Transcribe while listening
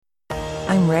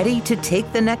I'm ready to take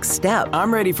the next step.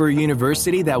 I'm ready for a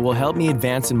university that will help me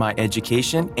advance in my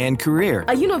education and career.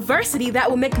 A university that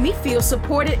will make me feel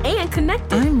supported and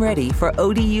connected. I'm ready for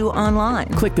ODU Online.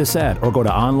 Click this ad or go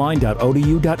to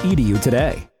online.odu.edu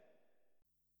today.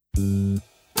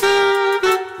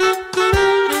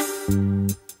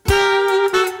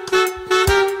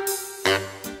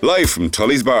 Live from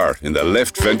Tully's Bar in the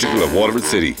left ventricle of Waterford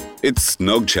City, it's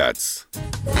Snug Chats.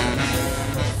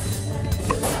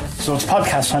 So it's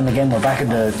podcast time again. We're back in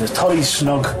the Tully's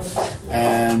Snug.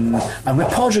 I'm with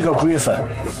Padraig O'Griefa,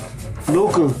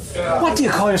 local, what do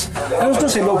you call it? I was going to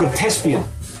say local thespian.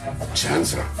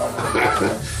 Chancer.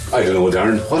 I don't know,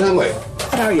 Darren. What am I?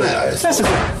 What are you?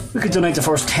 We could donate the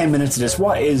first 10 minutes of this.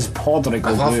 What is Padraig O'Griefa?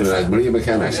 I've often had Maria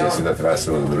McCann actually said that the last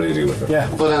one on the radio with her. Yeah.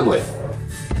 What am I?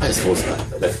 I suppose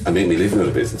I made me live in a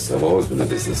business. I've always been in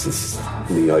business since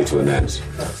the eye to an end.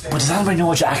 But does anybody know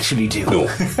what you actually do? No.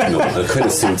 It kind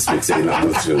of suits me saying that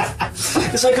was true.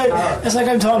 It's like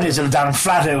I'm talking to you, sort of down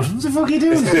flat out. What the fuck are you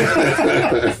doing?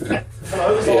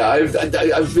 Yeah,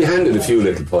 I've been handed a few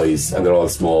little pies and they're all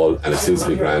small and it suits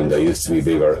me grand. I used to be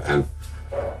bigger and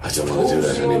I don't want to do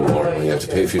that anymore. When you have to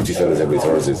pay $50 every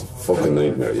Thursday, it's a fucking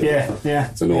nightmare. Yeah.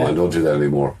 So no, I don't do that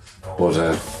anymore. But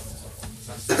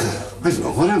I don't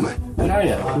know, what am I? What are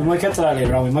you? We might get to that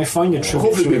later on. We might find you through.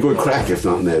 Hopefully it'll be a good crack if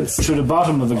nothing else. Through the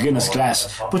bottom of a Guinness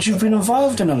glass. But you've been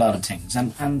involved in a lot of things,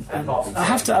 and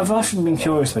I've often been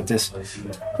curious about this.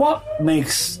 What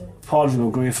makes Padraig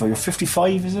O'Griefa? You're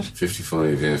 55, is it?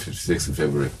 55, yeah, 56 in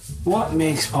February. What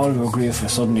makes Padraig O'Griefa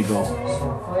suddenly go,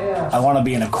 I want to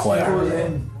be in a choir?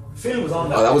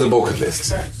 Oh, that was a bucket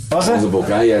list. Was it? That was a book.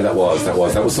 Yeah, that was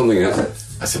something else.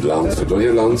 I said long story. Don't you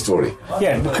hear a long story?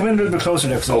 Yeah, but come in a little bit closer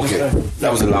there. Okay,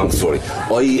 that was a long story.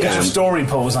 Get your story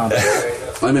pose on.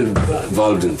 I'm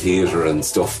involved in theatre and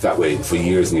stuff that way for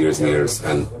years and years and years.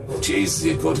 And Jesus,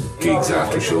 you'd go to gigs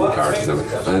after show parties and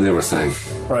I never sang.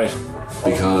 Right.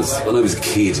 Because when I was a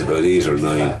kid, about 8 or 9,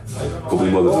 my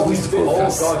mother did these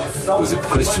podcasts. There was a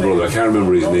Christian brother, I can't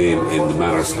remember his name, in the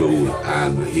Manor School,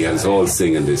 and he had us all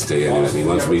singing this day anyway, and he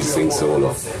wanted me to sing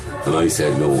solo. And I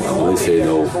said no, and when I say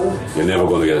no, you're never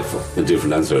going to get a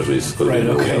different answer at me. It's going to be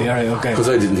no. Okay. Because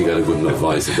I didn't think I had a good enough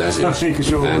voice at that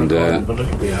age. And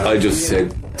I just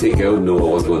said, take out no, I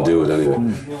wasn't going to do it anyway.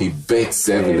 He bet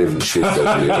 7 living shit out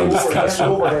of me on this cast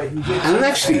show. And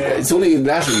actually, it's only in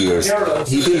latter years,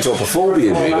 he built up a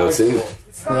phobia in me about singing.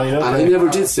 And I never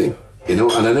did sing. And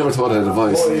I never thought I had a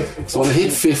voice. So when I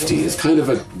hit 50, it's kind of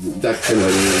that kind of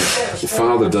an age. My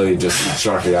father died just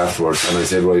shortly afterwards, and I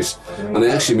said, right. And I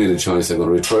actually made a choice. I'm going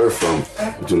to retire from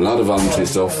doing a lot of voluntary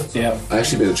stuff. Yeah. I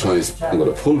actually made a choice. I'm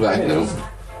going to pull back now.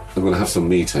 I'm going to have some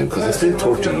me time because it's been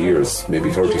 30 years, maybe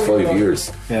 35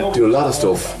 years. Yeah. Do a lot of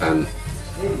stuff and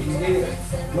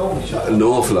an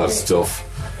awful lot of stuff.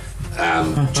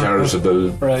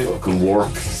 Charitable, fucking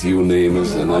work, you name it,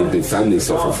 and I've been family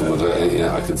suffer from it.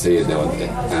 I can say it now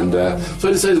and so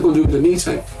I decided to go and do a bit of me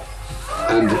time.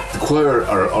 And the choir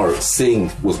or sing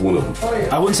was one of them.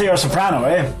 I wouldn't say you're a soprano,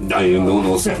 eh? I am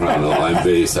no soprano. I'm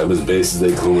bass. I'm as bass as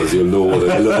they come, as you'll know.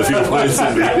 I love a few points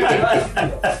in me.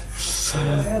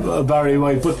 Barry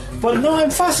White, but no,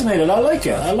 I'm fascinated. I like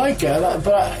it.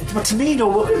 But to me,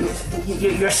 though,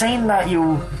 you're saying that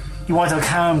you want to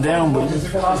calm down, but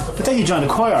then you join a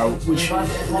choir, which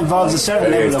involves a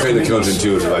certain level of it's kind of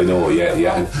counterintuitive, I know, yeah.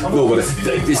 No, but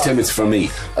this time it's for me.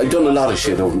 I've done a lot of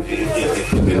shit in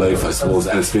my life, I suppose,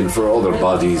 and it's been for other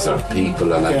bodies or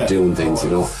people, and I'm doing things,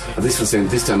 And this was saying,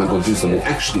 this time I'm going to do something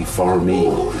actually for me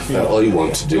that I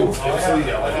want to do.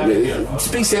 To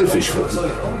be selfish,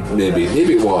 maybe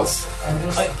it was.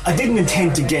 I didn't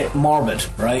intend to get morbid,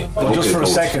 right? But just for a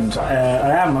second,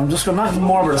 I'm just not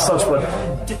morbid as such, but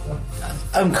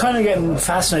I'm kind of getting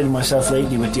fascinated myself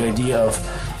lately with the idea of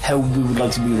how we would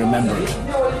like to be remembered.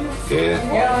 Yeah.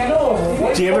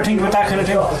 Do you ever think about that kind of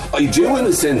thing? I do, in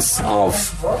the sense of,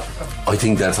 I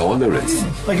think that's all there is.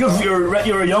 Like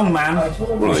you're a young man,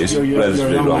 right? You're a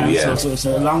young man, so it's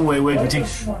a long way away to think,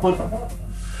 but.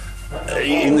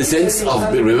 In the sense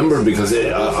of remember, because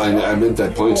I meant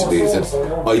that point today, is that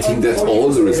I think that's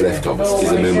all there is left of us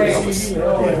is a memory of us.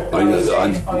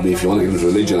 If you want to get into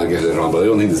religion, I get it wrong, but I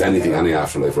don't think there's any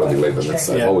afterlife or anything like that.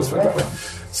 I've always felt that way.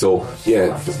 So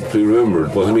yeah, to be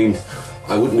remembered. But I mean,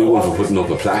 I wouldn't be one for putting up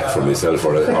a plaque for myself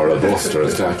or a bust or a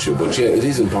statue. But yeah, it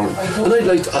is important, and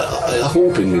I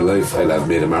hope in my life I'll have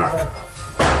made a mark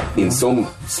in some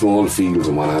small fields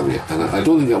and what have you. And I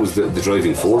don't think that was the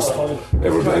driving force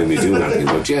ever behind me doing anything.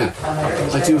 But yeah,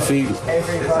 I do feel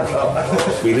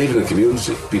we live in a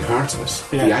community, be part of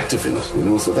it, be active in it, you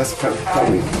know. So that's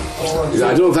probably.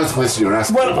 I don't know if that's the question you're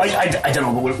asking. Well, I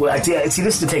don't know. But see,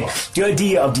 this is the thing. The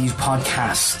idea of these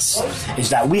podcasts is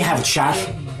that we have a chat,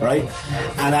 right?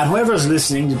 And that whoever's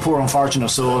listening, the poor unfortunate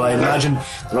soul, I imagine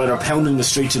they're either pounding the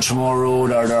streets of Tremor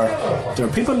Road, or there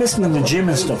are people listening in the gym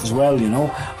and stuff as well, you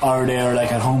know, or they're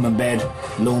like at home in bed,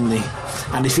 lonely,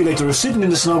 and they feel like they're sitting in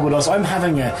the snug with us. I'm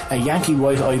having a Yankee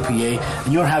White IPA,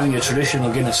 and you're having a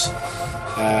traditional Guinness.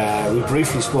 We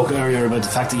briefly spoke earlier about the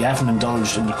fact that you haven't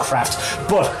indulged in the craft,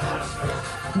 but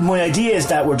my idea is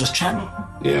that we're just chatting.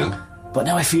 Yeah. But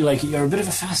now I feel like you're a bit of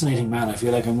a fascinating man. I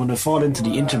feel like I'm going to fall into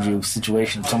the interview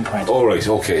situation at some point. All right,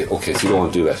 okay. So you don't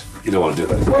want to do that. You don't want to do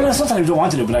that. Well, it's not that I don't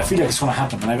want to do it, but I feel like it's going to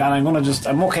happen. And I'm going to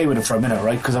I'm okay with it for a minute,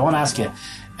 right? Because I want to ask you,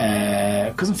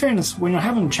 because in fairness, when you're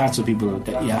having chats with people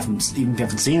that you haven't seen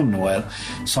them in a while,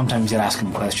 sometimes you're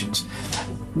asking questions.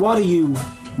 What are you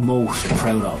most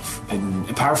proud of,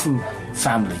 apart from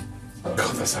family,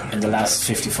 God, that's hard. in the last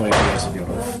 55 years of your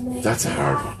life? That's a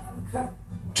hard one.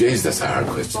 Jeez, that's a hard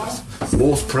question.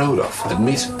 Most proud of.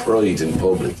 Admit pride in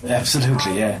public.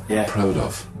 Absolutely, yeah. Proud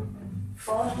of.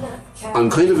 I'm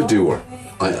kind of a doer.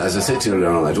 As I said to you earlier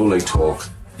on, I don't like talk.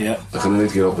 Yeah. I kind of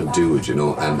like to get up and do it, you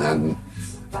know. And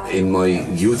in my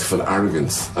youthful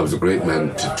arrogance, I was a great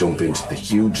man to jump into the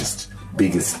hugest,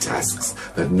 biggest tasks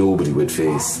that nobody would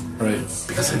face. Right.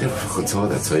 Because I never fucking saw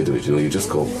that side of it, you know. You just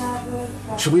go,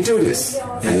 should we do this?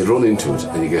 And you run into it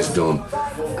and you get it done.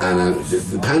 And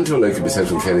the Panto, like myself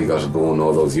and Kenny got it going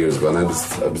all those years ago, and I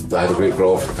had a great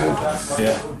grow for the Panto.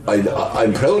 Yeah.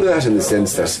 I'm proud of that in the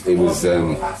sense that it was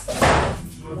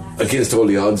against all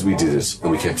the odds we did it, and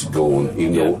we kept it going,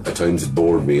 even though at times it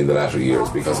bored me in the latter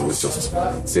years because it was just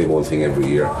the same old thing every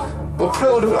year. But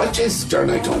proud of it, I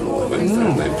don't know what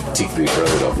I'm particularly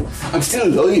proud of. I'm still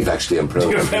alive, actually. I'm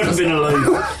proud of it. You've been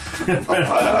alive.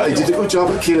 I did a good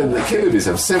job of killing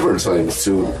myself several times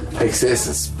through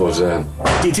excesses, but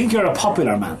do you think you're a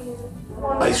popular man?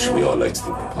 We all like to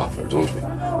think we're popular, don't we?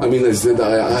 I mean, I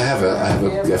have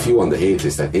a few on the hate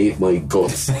list. I hate my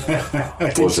guts,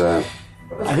 but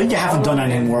I think you haven't done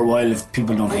anything worthwhile if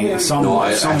people don't hate it.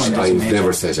 I've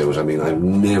never set out. I mean, I've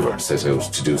never set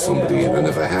out to do somebody in, and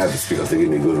if I have, it's because they give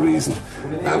me a good reason.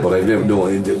 But I've never. No,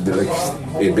 in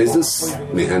business,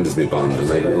 my hand is my bond, and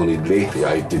only lately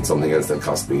I did something else that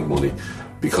cost me money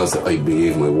because I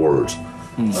gave my word.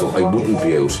 So I wouldn't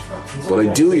be out, but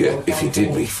I'd do you if you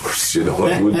did me first. You know,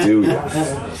 I would do you.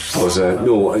 But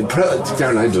no,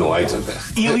 Darren, I don't know. I don't know.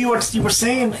 You were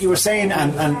saying,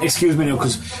 and excuse me now,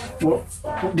 because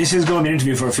this is going to be an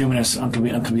interview for a few minutes until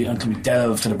we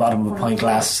delve to the bottom of a pint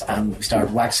glass and we start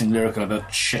waxing lyrical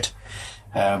about shit.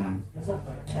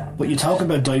 But you talk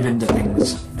about diving into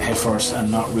things head first and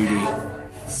not really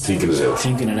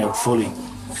thinking it out fully.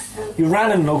 You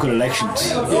ran in local elections.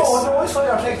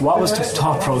 Yes. What was the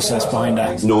thought process behind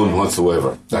that? None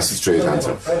whatsoever. That's the straight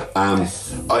answer.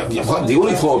 The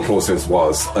only thought process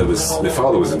was my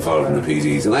father was involved in the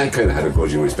PDs, and I kind of had a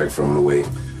grudging respect for him in a way.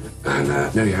 And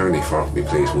Mary Harney forked me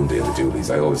plate one day in the Doolies.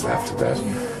 I always laughed at that.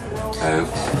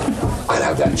 I'll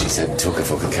have that. And she said, took a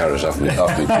fucking carrot off my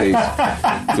plate.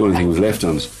 The only thing was left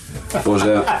on it.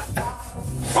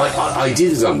 But I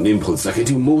did it on an impulse, like I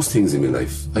do most things in my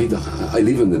life. I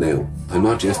live in the now. I'm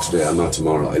not yesterday, I'm not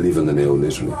tomorrow. I live in the now,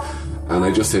 literally. And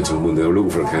I just said to them when they were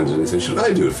looking for a candidate, I said, should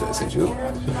I do it for this? I said, you know.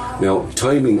 Now,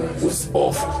 timing was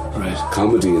awful. Right.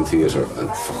 Comedy and theatre, and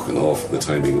fucking awful, the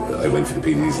timing. I went for the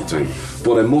PDs at the time.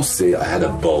 But I must say, I had a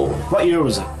ball. What year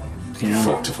was it?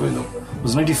 Fuck if I know.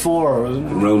 Was it 94 or was it?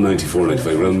 Around 94,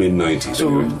 95, around mid-90s.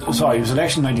 So, sorry, it was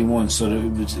election 91, so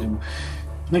it was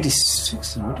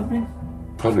 96, would it have been?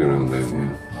 Probably around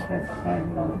then,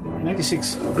 yeah.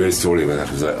 96. A great story about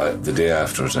that was the day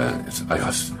after it,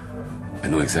 I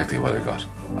know exactly what I got.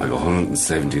 I got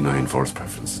 179 first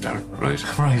preferences, Darren, right?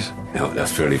 Right. Now,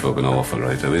 that's fairly fucking awful,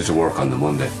 right? I went to work on the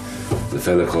Monday. The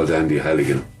fella called Andy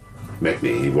Halligan met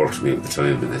me. He worked with me at the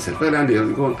time, and I said, well, Andy, how's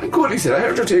it going? I'm good. He said, I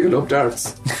heard you're taking up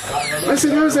darts. I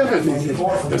said, how's that, Andy?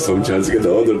 There's some chance to get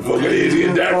the other fucking 80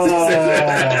 in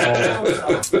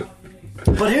darts.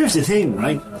 But here's the thing,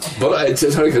 right? But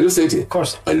sorry, can I just say to you? Of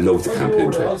course. I love the campaign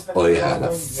trail. I had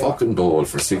a fucking ball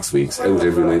for 6 weeks, out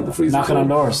every night in the freezer. Knocking on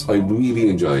doors. I really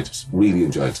enjoyed it.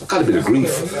 I got a bit of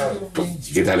grief, but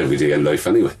you get that every day in life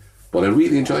anyway. But I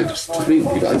really enjoyed it. Just meeting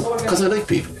people, because I like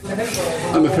people.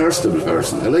 I'm a personable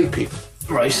person. I like people.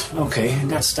 Right. Okay.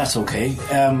 That's okay.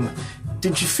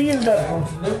 Did you feel that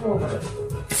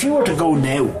if you were to go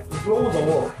now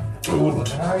I wouldn't.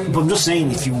 But I'm just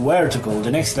saying, if you were to go,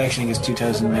 the next election is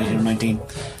 2018 or 19,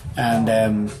 and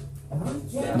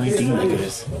 19, like it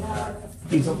is.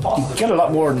 You get a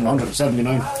lot more than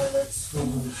 179.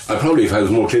 I probably, if I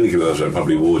was more clinical about it, I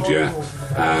probably would, yeah.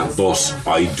 But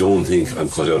I don't think I'm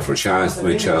cut out for a chance. I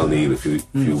met Charles Neal a few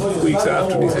weeks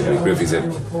after, and he said to me, Griff, he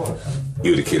said,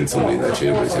 you'd have killed somebody in that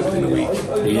chamber, he said, in a week.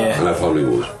 Yeah. And I probably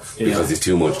would, because it's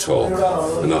too much talk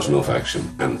and not enough action.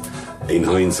 And in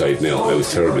hindsight now, I was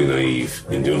terribly naive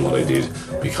in doing what I did,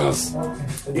 because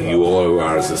you all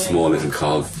are as a small little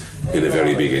cog in a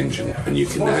very big engine, and you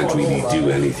can't really do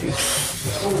anything.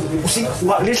 See,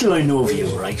 what little I know of you,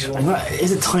 right?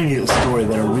 Is a tiny little story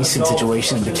about a recent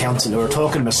situation in the council. We were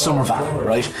talking about Somerval,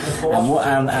 right?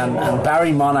 And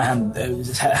Barry Monaghan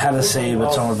had a say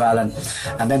about Somerval,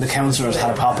 and then the councillors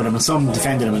had a pop at him, and some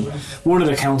defended him. And one of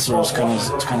the councillors kind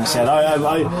of said,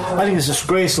 "I think it's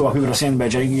disgraceful what people are saying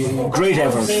about you. Great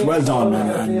efforts, well done,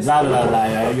 and blah blah blah.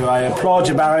 I applaud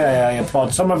you, Barry. I applaud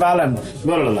Somerval, and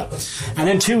blah blah blah." And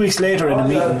then 2 weeks later in a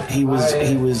meeting, he was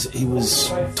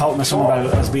talking to Somerval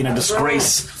as being a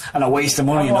disgrace and a waste of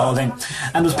money and all that.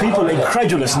 And there's people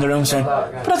incredulous in the room saying,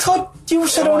 "But I thought you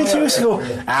said only 2 weeks ago."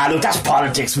 Look, that's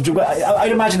politics.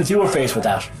 I'd imagine if you were faced with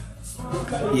that,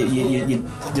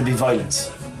 there'd be violence.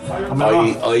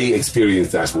 I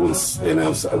experienced that once.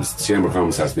 I was Chamber of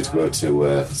Commerce asked me to go out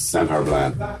to San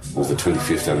Harblan. It was the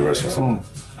 25th anniversary or something,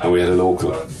 and we had a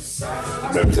local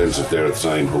representative there at the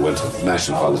time who went to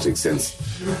national politics since,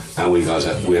 and we had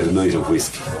a night of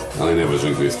whiskey, and I never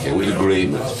drink whiskey, and we had a great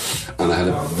night, and I had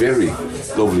a very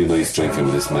lovely nice drinking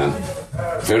with this man,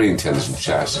 very intelligent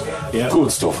chat,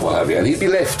 good stuff, what have you, and he'd be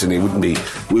left, and we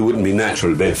wouldn't be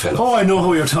natural bedfellows. Oh, I know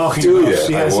who you're talking about.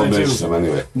 Yes, I won't mention him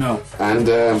anyway. No. And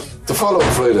the following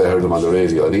Friday I heard him on the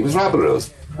radio, and he was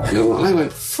rabble-roused, and I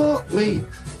went, fuck me,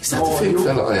 is that the fake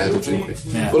fella I had a drink with?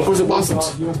 Yeah. Well, of course it wasn't.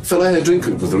 The fella I had a drink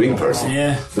with was the real person.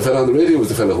 Yeah. The fella on the radio was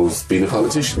the fella who's been a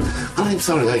politician. And I'm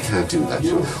sorry, I can't do that.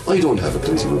 I don't have a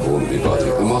political bone in my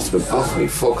body. I must have been off me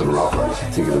fucking rocker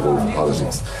thinking about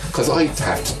politics. Because I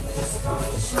have to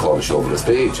call a shovel a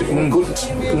spade. I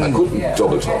couldn't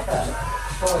double talk.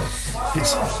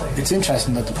 It's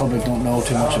interesting that the public don't know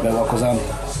too much about what goes on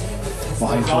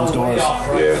behind closed doors.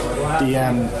 Yeah.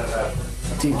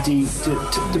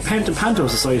 The Panto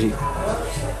Society,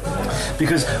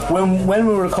 because when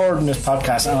we're recording this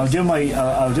podcast, and I'll do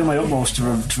my utmost to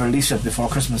release it before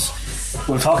Christmas,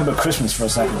 we'll talk about Christmas for a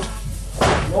second.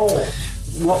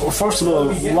 First of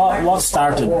all, what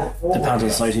started the Panto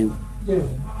Society?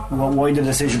 Why did the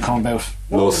decision come about?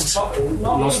 Lust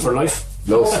for life.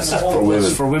 Lust for women.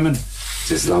 Lust for women.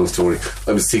 It's a long story.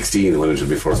 I was 16 when I did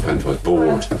my first panto. I was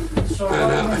bored,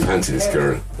 and I fancied this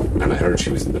girl, and I heard she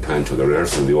was in the panto. They were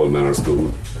rehearsing in the Old Manor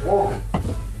School,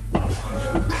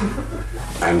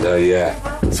 and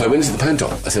so I went into the panto.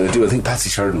 I said, I think Patsy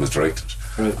Sheridan was directed.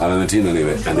 Right. And I went in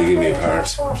anyway, and they gave me a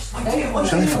part.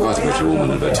 I forgot about your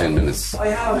woman in about 10 minutes.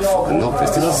 I fucking love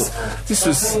this. This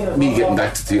was me getting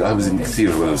back to theatre. I was in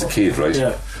theatre when I was a kid, right?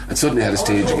 Yeah. And suddenly I had a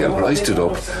stage again where I stood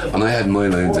up and I had my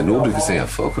lines and nobody could say a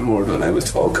fucking word when I was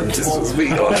talking. This was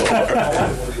me all over.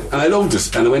 And I loved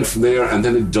it. And I went from there, and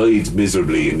then it died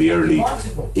miserably in the early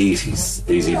 80s,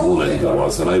 81 I think it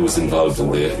was, and I was involved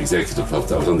in the executive. I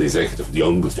was on the executive, the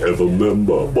youngest ever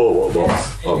member of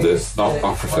the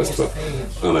Opera Festival,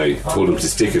 and I told him to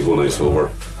stick it one night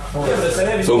over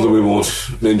something we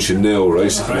won't mention now,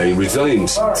 right? And I resigned,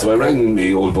 so I rang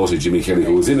the old buddy Jimmy Kelly,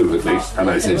 who was in it with me, and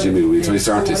I said, Jimmy, we try to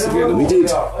start this again, and we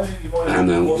did. And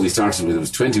we started with, it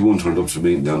was 21 turned up to a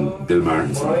meeting down Bill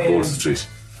Martin's on Bolton Street,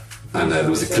 and there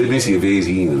was a committee of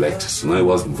 18 elected, and I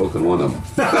wasn't fucking one of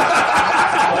them.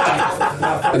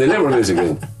 And they never met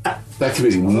again. That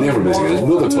committee never met again.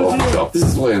 Another talking shop. This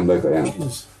is why I'm like I am.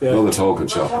 Another talking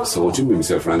shop. So Jimmy and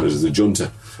myself ran it as a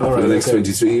junta for the next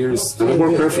 23 years, and it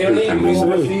worked perfectly.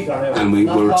 And we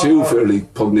were two fairly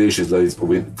pugnacious guys, but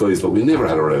we never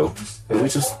had a row. And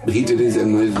he did his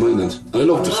and I did mine, and I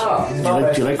loved it.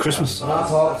 Do you like Christmas?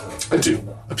 I do.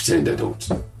 I pretend I don't.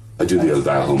 I do the old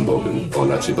bar humbug and all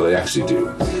that shit, but I actually do.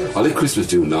 I like Christmas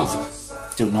doing nothing.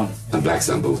 Doing nothing. And Black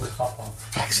Sambuca.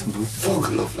 Black Sambuca.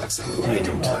 Fucking love Black Sambuca. I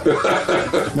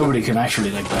don't. Nobody can actually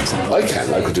like Black Sambuca. I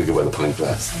can. I could drink it by the pint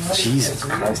glass. Jesus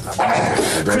Christ.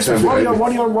 Christmas. What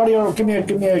are your? Give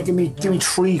me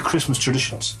 3 Christmas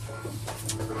traditions.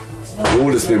 The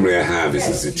oldest memory I have is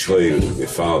as a child with my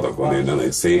father going in, and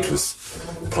I'd say it was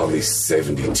probably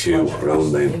 72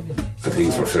 around then, and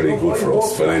things were fairly good for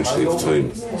us financially at the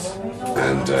time.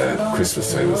 And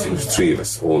Christmas time, I think it was 3 of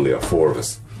us only, or 4 of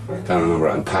us. Can't remember,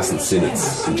 and passing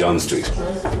Sinnott's in John Street,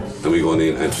 and we going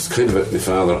in, and it was kind of my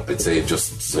father, I'd say,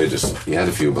 just decided he had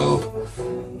a few bob,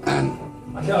 and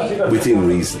within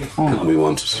reason, and we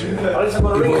wanted to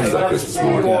go to that Christmas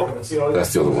morning.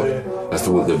 That's the other one. That's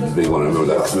the big one. I remember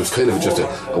that because it was kind of just a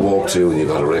walk to, and you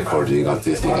got a record, and you got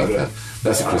this, and you got that.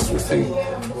 That's a Christmas thing.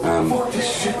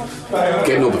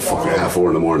 Getting up at fucking 4:30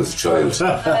 in the morning as a child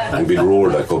and being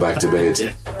roared, I'd go back to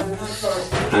bed.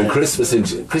 And Christmas in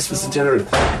general,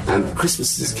 and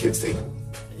Christmas is a kid's thing.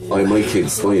 My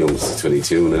youngest is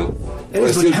 22 now. It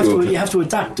is, but you have to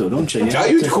adapt though, don't you?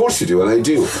 Of course you do, and I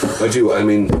do. I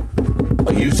mean,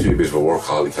 I used to be a bit of a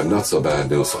workaholic. I'm not so bad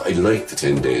now, so I like the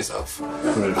 10 days off.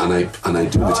 Right. And I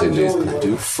do the 10 days, and I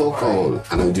do fuck all,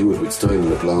 and I do it with style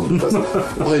and aplomb, because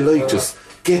I like just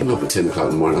getting up at 10 o'clock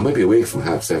in the morning. I might be awake from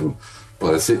 7:30,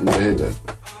 but I sit in bed and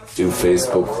do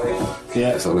Facebook.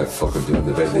 Yeah. That's all I fucking do in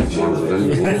the bed next morning.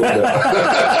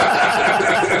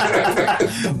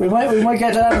 We might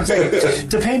get to that and say,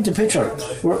 to paint the picture,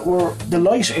 we're the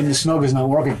light in the snug is not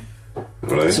working.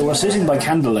 Right. So we're sitting by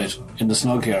candlelight in the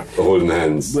snug here, holding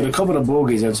hands with a couple of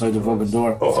bogies outside the fucking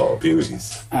door. Oh,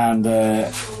 beauties! And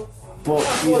but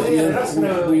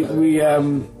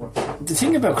the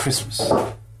thing about Christmas,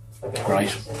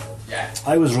 right?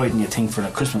 I was writing a thing for the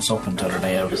Christmas Supplement the other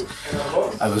day.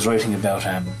 I was writing about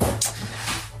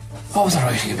what was I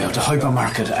writing about? The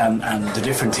hypermarket and the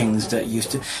different things that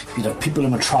used to, you know, people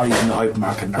in the trolleys in the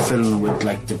hypermarket and they're filling with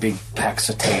like the big packs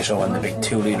of Tato and the big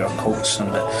 2-litre Cokes and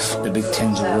the big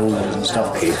tins of rolls and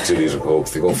stuff. 2-litre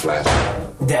Cokes, they go flat.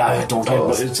 Yeah, I don't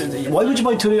know. Why would you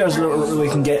buy 2 litres when we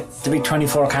can get the big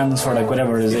 24 cans for like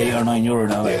whatever it is, €8 or €9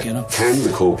 now? Like, you know, cans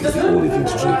of Coke is the only thing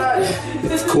to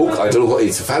drink. It's Coke. I don't know what,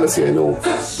 it's a fallacy, I know,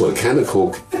 but a can of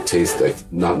Coke tastes like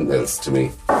nothing else to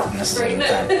me. You used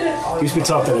to be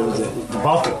taught that it was the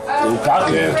bottle.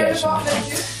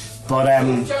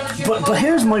 But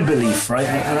here's my belief, right?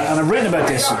 And I've written about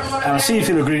this, and I'll see if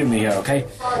you'll agree with me here, okay?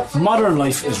 Modern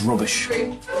life is rubbish.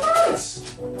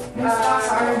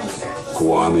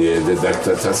 Go on, yeah,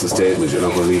 that's a statement. You're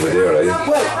not going to leave it there, are you?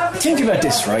 Well, think about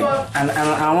this, right? And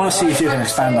I want to see if you can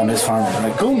expand on this for me.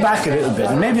 Like, going back a little bit,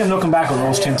 and maybe I'm looking back with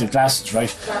rose-tinted glasses,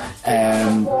 right?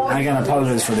 And again, I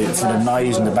apologise for the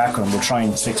noise in the background. We'll try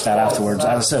and fix that afterwards.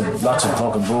 As I said, lots of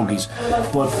fucking bogies.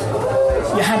 But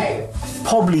you had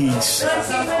pub leagues,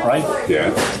 right?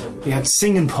 Yeah. You had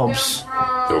singing pubs,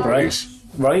 right?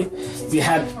 Right? You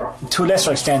had, to a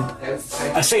lesser extent,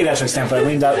 I say lesser extent, but I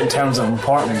mean that in terms of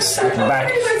importance, looking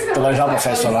back, the Light Opera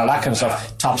Festival, all that kind of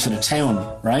stuff, tops of the town,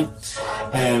 right?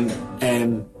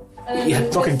 You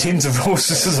had fucking tins of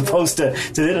roses as opposed to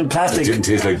little plastic. It didn't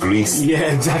taste like grease.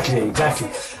 Yeah, exactly.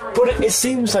 But it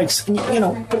seems like, you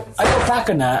know, but I look back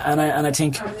on that and I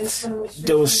think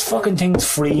there was fucking things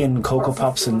free in Cocoa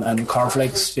Pops and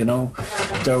cornflakes, you know.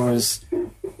 There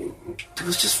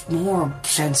was just more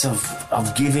sense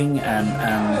of giving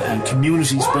and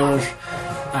community spirit,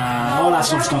 and all that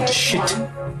stuff's gone to shit.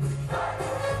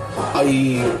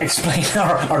 I explain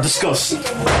or discuss.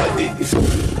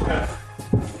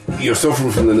 You're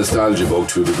suffering from the nostalgia bug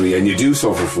to a degree, and you do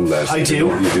suffer from that. I do.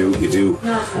 You do.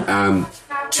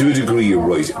 To a degree, you're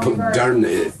right. But Darren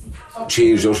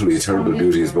changed utterly. A Terrible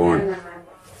Beauty is Born.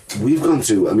 We've gone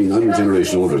through, I mean, I'm a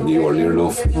generation older than you, or near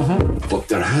enough, but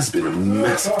there has been a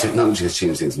massive, technology has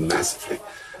changed things massively,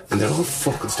 and they're all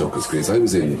fucking stuck on screens. I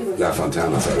was in La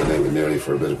Fontana Saturday with Mary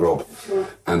for a bit of grub,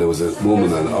 and there was a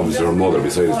woman and obviously her mother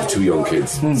beside us with 2 young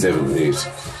kids, 7 and 8,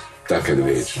 that kind of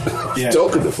age,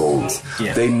 stuck in the phones.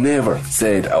 Yeah. They never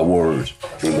said a word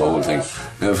during the whole thing.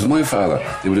 Now, if it was my father,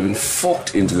 they would have been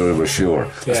fucked into the River Shore.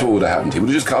 That's what would have happened. He would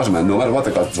have just caught him, and no matter what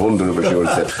they got, thrown into the River Shore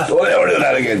and said, "Don't ever do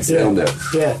that again." Sit down there.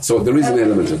 Yeah. So there is an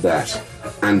element of that,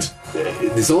 and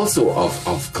there's also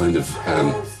of kind of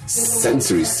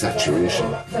sensory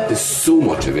saturation. There's so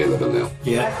much available now.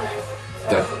 Yeah.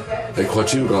 That like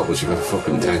what you got was you got a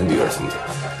fucking dandy or something.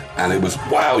 And it was,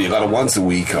 wow, you got it once a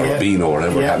week, or a bean, or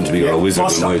whatever it happened to be, or a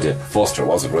wizard in my day. Foster,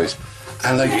 was it, right?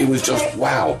 And like, it was just,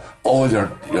 wow, all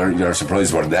your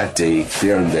surprises were that day,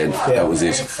 there and then, that was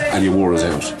it, and you wore it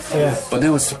out. Yeah. But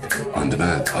now it's on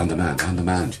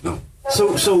demand, you know.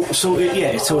 So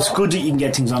it's good that you can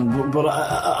get things on, but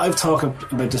I've talked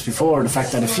about this before, the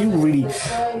fact that if you really,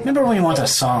 remember when you wanted a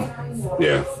song?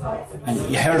 Yeah. And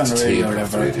you heard it on the radio or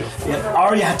whatever. Yeah,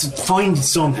 or you had to find it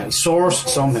somehow,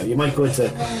 source somehow. You might go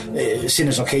to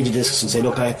Sinners or KG Discs and say,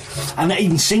 look, and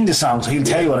even sing the song, so he'll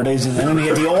tell you what it is, and then you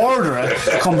get the order it,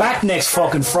 come back next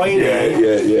fucking Friday.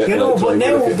 Yeah. You know, but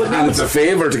now and it's a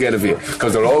favour to get it for you,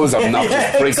 because they're always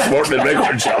obnoxious pricks working in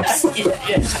record shops.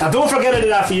 And don't forget I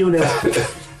did that for you now.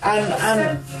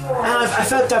 And I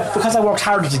felt that because I worked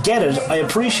harder to get it, I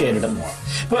appreciated it more.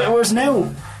 But whereas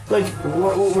now, like,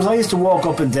 was I used to walk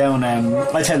up and down.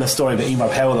 I tell the story about Emer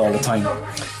Powell all the time.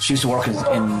 She used to work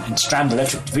in Strand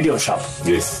Electric video shop.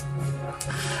 Yes.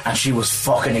 And she was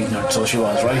fucking ignorant, so she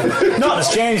was, right? Nothing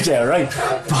has changed there, right?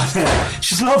 But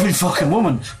she's a lovely fucking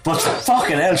woman. But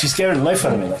fucking hell, she scared the life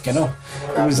out of me, like, you know.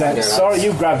 It was sorry,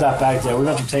 you grabbed that bag there. We're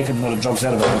not taking another drugs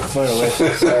out of it. Fire away.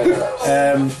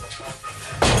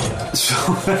 So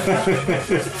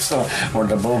or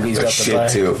the bogies got the shit bag.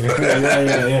 too.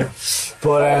 yeah.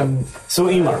 But so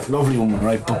Emer, lovely woman,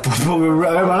 right? But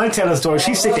when I tell a story,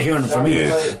 she's sick of hearing it from me.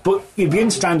 Yeah. But you'd be in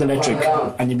Strand Electric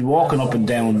and you'd be walking up and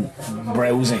down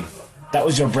browsing. That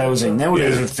was your browsing.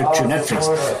 Nowadays it's through Netflix.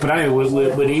 But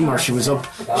anyway, with Emer, she was at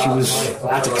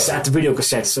the video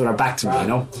cassettes with her back to me, you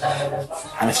know.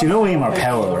 And if you know Emer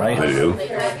Powell, right?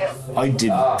 I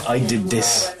do. I did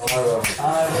this.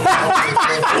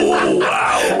 Oh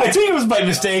wow! I think it was by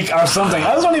mistake or something.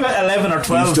 I was only about 11 or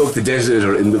 12. You stuck the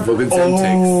detonator in the fucking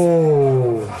Semtex.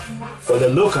 Oh, well, the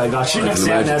look I got. She didn't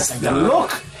say anything else. The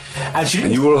look, and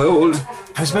you were how old?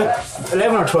 I was about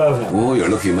 11 or 12 now. Oh, you're a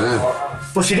lucky man.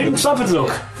 But she didn't stop at the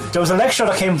look. There was a lecture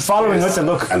that came following with the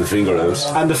look. And the finger out.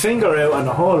 And the finger out and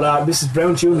the whole lot. Mrs.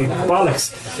 Brown Tuning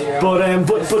bollocks.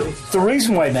 But the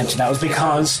reason why I mentioned that was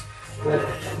because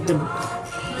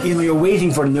you're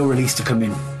waiting for the new release to come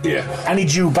in. Yeah. Any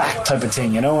due back type of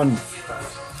thing, you know, and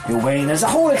you're waiting. There's a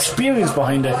whole experience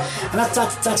behind it, and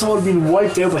that's all been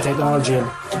wiped out by technology.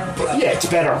 But yeah, it's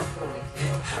better.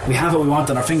 We have what we want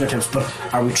on our fingertips, but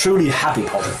are we truly happy,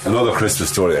 Patrick? Another Christmas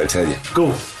story, I'll tell you.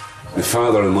 Go. My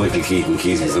father and Michael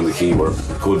Keating's on the key were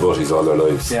good buddies all their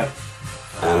lives. Yeah.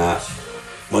 And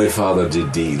my father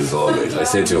did deals always. I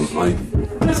said to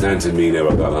him, his aunt and me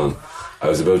never got on. I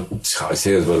was about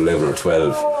 11 or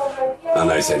 12,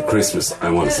 and I said, Christmas, I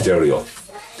want stereo.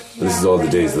 And this is all the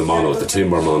days of the monos, the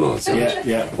timber monos.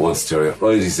 Yeah. I want stereo.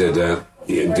 Right, he said,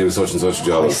 you can do such and such a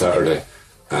job on Saturday,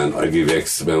 and I give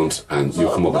X amount, and you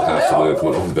come up with half, and I'll come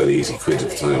up with about 80 quid at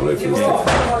the time, right? For this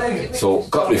thing. So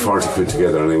got me 40 quid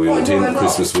together, and we went in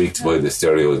Christmas week to buy the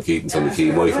stereo at Keating's on the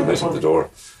key. Michael met at the door,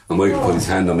 and Michael put his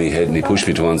hand on my head and he pushed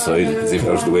me to one side as if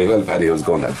out of the way. Well, Paddy, I was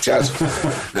going to have a chat.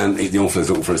 And the young fella's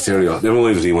looking for a stereo. Never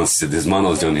mind what he wants to say. There's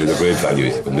monos down here, they're great value.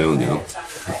 He's been down, you know.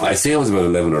 I say I was about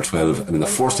 11 or 12. I mean, the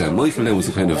first time, Michael now was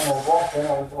a kind of,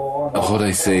 how'd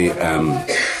I say,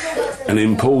 an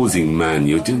imposing man.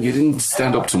 You didn't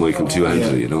stand up to Michael too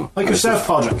handily, you know. Like yourself,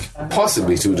 Patrick.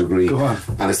 Possibly to a degree. Go on.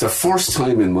 And it's the first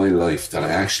time in my life that I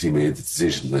actually made the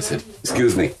decision. And I said,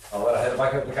 excuse me.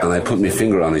 And I put my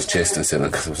finger on his chest and I said,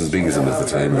 because I was as big as him at the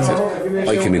time, I said,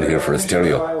 I came in here for a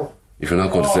stereo. If you're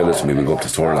not going to sell it to me, we'll go up to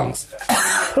Storlongs.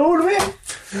 How old were you?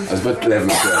 I was about 11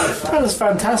 or 12. That is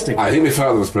fantastic. I think my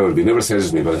father was proud of me. He never said it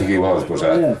to me, but I think he was. But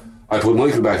I put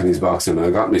Michael back in his box and I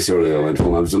got my stereo. I went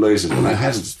home. I was delighted. And I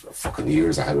had it for fucking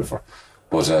years. I had it for.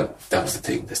 But that was the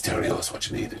thing. The stereo is what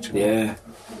you needed. You know? Yeah.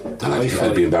 And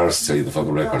I'd be embarrassed to tell you the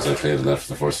fucking records I played in that for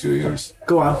the first few years.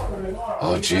 Go on.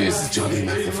 Oh, jeez, Johnny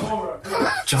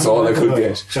McAvoy. That's all I could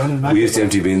get. We used to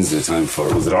empty bins at the time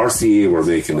for. Was it RCA were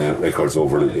making records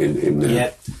over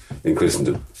in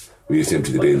Christendon? We used to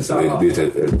empty the bins. And we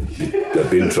had a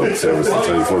bin truck service at the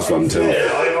time, first one in town.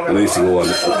 And I used to go on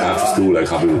after school, like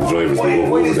hopping with the drivers, we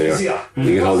go over there.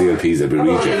 You get all the LPs, they'd be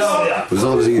rejects. But it was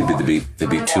all there'd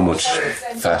be too much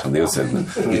fat on the outside.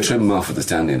 And you trim them off with the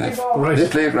standing knife. Right. The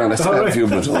playground, I still have a few of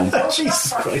them at home.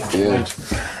 Jesus Christ. Yeah.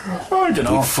 I don't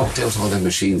know. We fucked out all them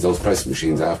machines, those press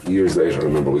machines. After years later, I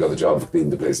remember we got the job of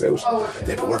cleaning the place out.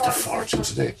 They'd be worth a fortune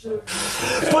today.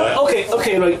 But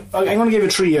okay, right. I'm going to give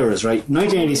it 3 years, right?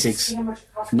 1986,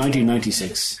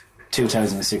 1996,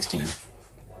 2016.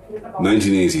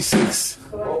 1986.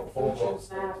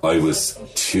 I was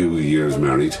 2 years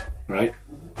married. Right.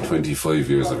 25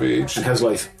 years of age. And how's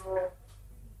life?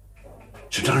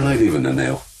 Darn, I even know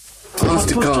now. Honest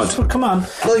to God. Come on.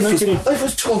 Life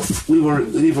was tough. We were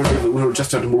just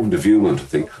starting to move into Viewmont, I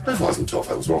think. Life wasn't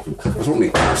tough. I was working my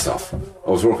arse off. I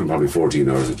was working probably 14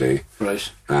 hours a day.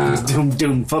 Right.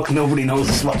 Doing fuck nobody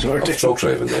knows what you're doing. Truck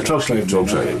driving then. Truck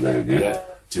driving then, yeah.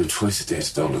 Doing twice a day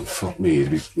to Dublin. Fuck me, you'd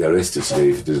be arrested today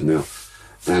if you didn't know.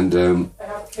 And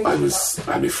I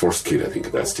had my first kid, I think,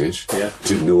 at that stage. Yeah.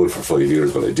 Didn't know it for 5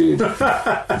 years, but I did.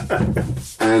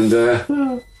 And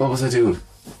what was I doing?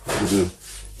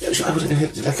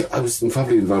 I was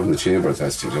probably involved in the chamber at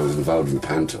that stage. I was involved in the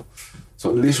panto.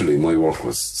 So literally my work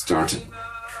was starting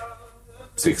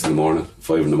 6 in the morning,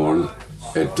 5 in the morning,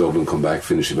 head Dublin, come back,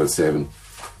 finish about 7,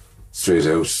 straight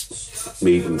out,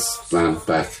 meetings, plan,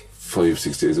 back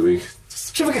 5-6 days a week.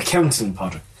 Did you ever get counselling,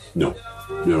 Patrick? No,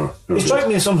 never. You strike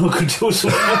me as someone who could do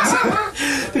something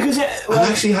else. Because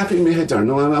I'm actually happy in my head there.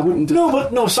 No, I wouldn't.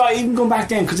 No, sorry, even going back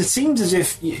then, because it seems as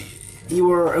if you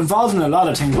were involved in a lot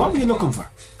of things. What were you looking for?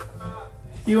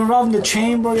 You were involved in the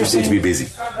chamber. Just need to be busy.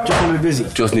 Just want to be busy.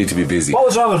 Just need to be busy. What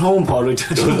was wrong at home, Paul? There's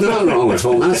nothing wrong at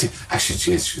home. Honestly, actually,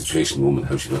 she's a patient woman.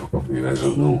 How she look up to me, I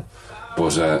don't know.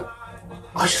 But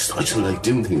I just like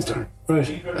doing things, Darren.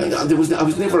 Right. I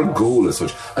was never a goal as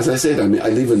such. As I said, I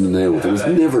live in the now. There was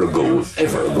never a goal,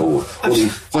 ever a goal. Only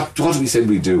what we said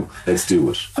we'd do, let's do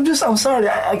it. I'm sorry,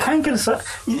 I can't get it.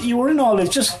 You were in all this.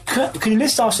 Just can you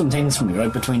list off some things for me,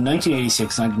 right? Between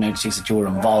 1986 and 1996 that you were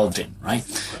involved in, right?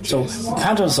 So,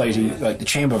 Panto Society, like the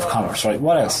Chamber of Commerce, right?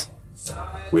 What else?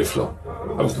 Wicklow.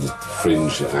 I was the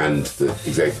fringe and the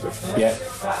executive. Yeah.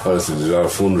 I was doing a lot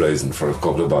of fundraising for a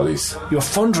couple of bodies. You're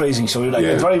fundraising, so you're like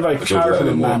a very, very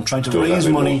charitable man trying to raise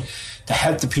money to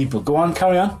help the people. Go on,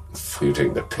 carry on. You're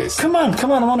taking the piss. Come on,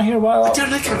 I want to hear what.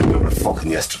 I can't remember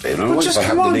fucking yesterday. Just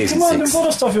come on, there's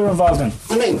other stuff you were involved in.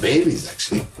 I mean, babies,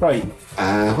 actually. Right.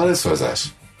 What else was that?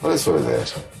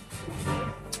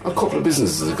 A couple of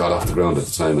businesses that got off the ground at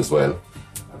the time as well.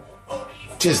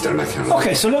 Just they're not counting.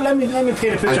 Okay, so let me paint a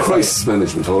picture. And crisis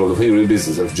management, all of the people in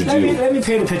business. Let me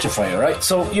paint a picture for you, right?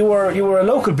 So you were a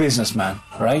local businessman,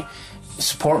 right?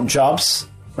 Supporting jobs,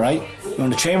 right? You were in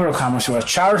the Chamber of Commerce. You were a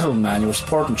charitable man. You were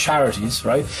supporting charities,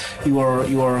 right? You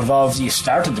were involved. You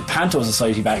started the Panto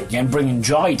Society back again, bringing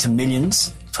joy to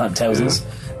millions, thousands,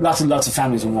 lots and lots of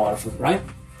families in Waterford, right?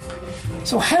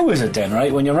 So how is it then,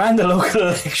 right? When you ran the local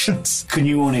elections, can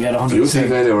you only get 100%? You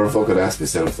think I never fucking asked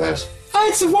myself that?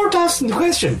 It's worth asking the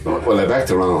question. Well, I backed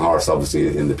the wrong horse,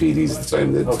 obviously, in the PDs at the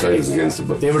time. The trial was against it,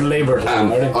 but they were Labour.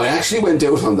 I actually went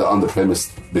out on the premise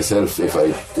myself, if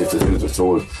the truth was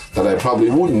told, that I probably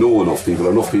wouldn't know enough people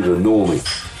to know me,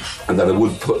 and that I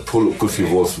would pull a good few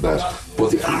votes for that.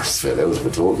 But the arse fell out of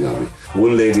it totally on me.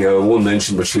 One lady I won't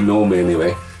mention, but she'll know me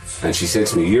anyway. And she said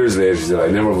to me years later, she said,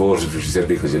 I never voted for, she said,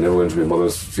 because you never went to my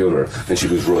mother's funeral. And she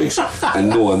was right. And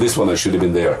no, on this one I should have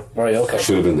been there. Right, okay. I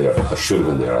should have been there.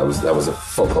 That was a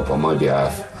fuck up on my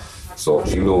behalf. So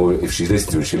she'll know, if she's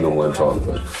listening to it, she'll know what I'm talking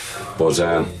about. But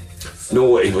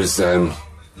no, it was a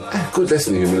good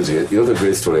lesson in humility. The other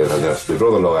great story I had that, my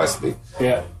brother-in-law asked me,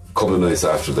 a couple of nights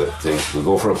after the thing, we'll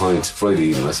go for a pint Friday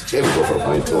evening. I said, we'll go for a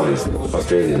pint. Tony's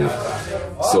Australia now.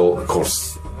 So of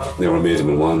course they were made him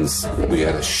in ones. We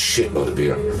had a shitload of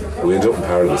beer. We ended up in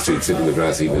Parliament Street sitting in the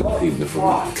grass eating a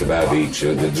kebab each,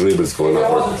 and the dribbles going up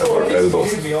our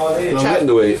elbows, chatting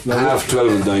away.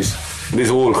 12:30 at night, and this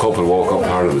old couple walk up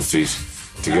Parliament Street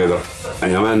together,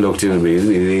 and your man looked in at me,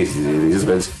 he just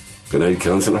went, "Good night,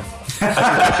 councillor."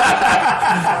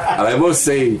 And I must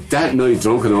say, that night,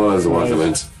 drunk and all as I was, I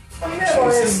went,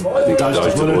 Jesus, I think I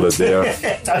dodged a bullet there. I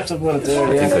think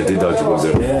I did dodge a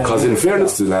bullet there. Because in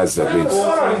fairness to the lads that means,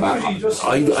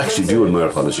 I actually do admire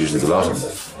politicians a lot of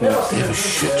them. They have a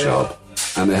shit job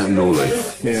and they have no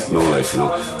life. No life, you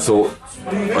know. So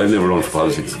I'll never run for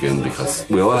politics again, because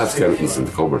we all have skeletons in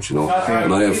the cupboard, you know.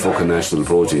 And I have fucking national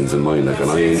proteins in mine, like, and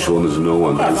I ain't showing it to no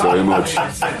one. Thanks very much.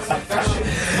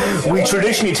 We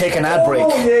traditionally take an ad break.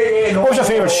 What's your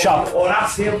favourite shop?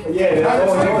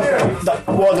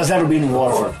 Well, there's never been in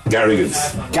Waterford. Garrigan's.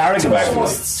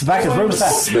 Tobacconists. Where was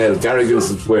that? Smell. Garrigan's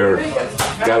is where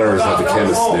Gallagher's have the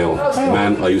chemist now.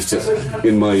 Man, I used to,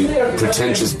 in my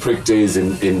pretentious prick days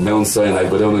in Mount Sinai, I'd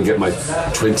go down and get my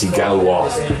 20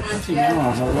 Galois.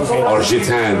 Or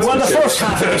Gitans. Well, the first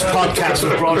half of this podcast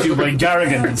was brought to you by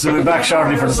Garrigan, so we're back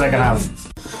shortly for the second half.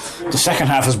 The second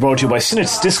half is brought to you by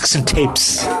Sinnott's Discs and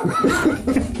Tapes.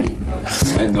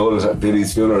 I noticed at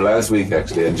Billy's funeral last week,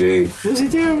 actually, and Jay. Was he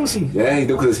there, was he? Yeah, he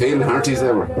looked at his Hale and Hearties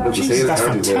ever. Jesus, that's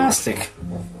fantastic.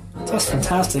 That's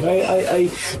fantastic.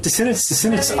 The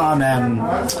Sinnott's on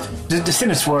the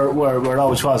Sinnott's where it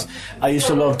always was. I used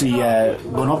to love the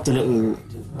going up the little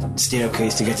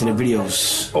staircase to get to the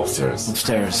videos upstairs.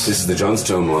 This is the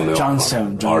Johnstown one now.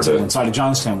 Johnstown. Sorry, the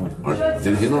Johnstown one.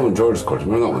 Did you know in George's Court?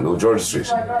 Remember that one? No, George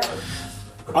Street.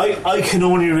 I can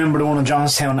only remember the one in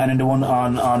Johnstown and then the one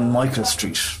on Michael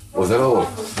Street. Was that all?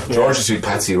 Yeah. George Street,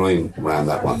 Patsy Ryan ran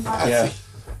that one. Patsy. Yeah.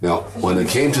 Now, when it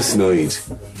came to Snoid,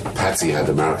 Patsy had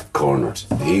the market cornered.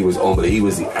 He was the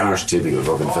archetypical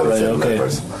fucking fella. That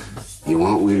person. You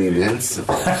want Willie Nelson?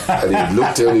 And he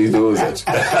looked down his nose at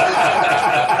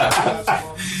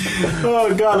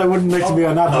Oh God, I wouldn't like to be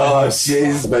on that. Oh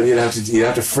Jesus, man, you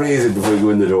have to phrase it before you go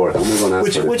in the door. I'm going to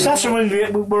ask which that's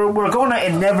we're going to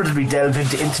inevitably delve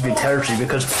into interview territory,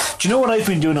 because do you know what I've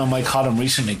been doing on my column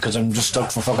recently, because I'm just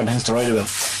stuck for fucking things to write about,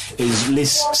 is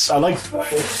lists. I like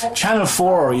Channel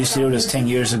 4 used to do this 10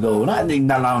 years ago, not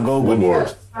that long ago. One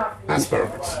word.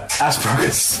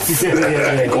 Asperger's.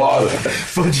 yeah. Go on.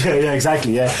 But yeah,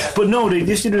 exactly, yeah. But no, they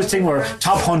used to do this thing where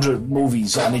top 100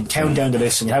 movies, and they'd count down the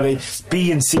list, and you have a B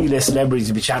and C list celebrities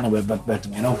to be chatting about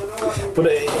them, you know. But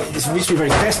it used to be a very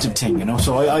festive thing, you know.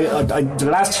 So I the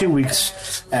last 2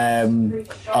 weeks,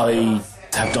 I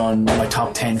have done my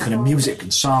top 10 kind of music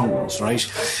and songs, right?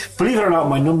 Believe it or not,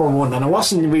 my number one, and it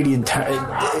wasn't really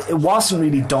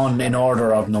done in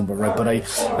order of number, right? But I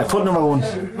put number one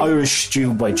Irish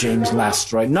Stew by James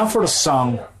Last, right? Not for the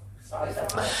song,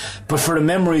 but for the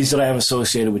memories that I have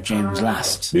associated with James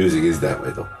Last. Music is that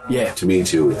way, though. Yeah. To me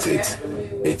too.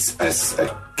 It's as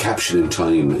a caption in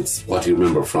time. It's what you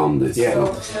remember from this. Yeah. You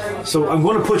know? So I'm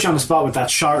going to put you on the spot with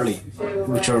that shortly,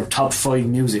 which are top 5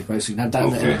 music, right? So you can have that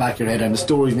in the back of your head, and the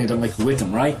stories made them like with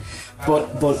them, right?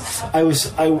 But I was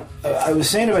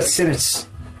saying about Sinnets.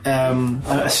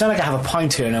 I sound like I have a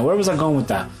point here now. Where was I going with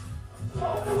that? I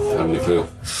haven't a clue.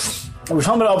 We're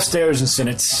talking about upstairs in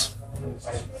Sinnets.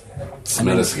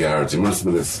 Smell a cigar. Do you remember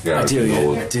smell a cigar? I do,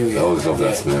 yeah. I do, yeah. I always love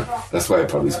that smell. That's why I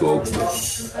probably smoked.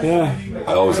 Yeah.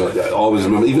 I always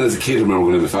remember, even as a kid, I remember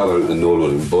going to my father and Noel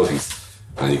in Buddies,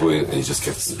 and you go in and he just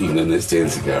kept speaking in this stale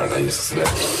cigar, and I used to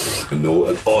smell. And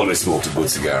Noel always smoked a good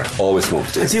cigar. Always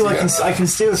smoked a good cigar. I can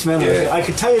still smell it. Yeah. I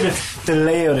could tell you the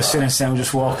layout of Sinnets now,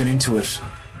 just walking into it,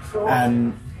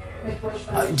 and.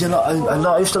 I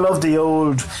used to love the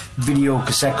old video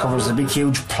cassette covers, the big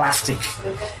huge plastic.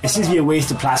 It seems to be a waste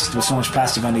of plastic. There's so much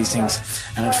plastic on these things,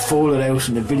 and it folded out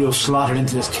and the video slotted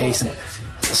into this case and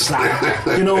slap,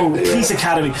 Police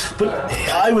Academy. But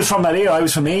I was from that era. I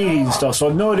was from the 80s and stuff, so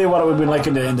I've no idea what it would have been like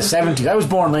in the 70s. I was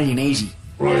born in 1980.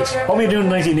 Right. What were you doing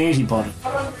in 1980, Bonnie?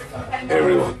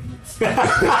 Everyone.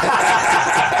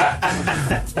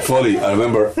 Funny, I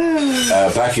remember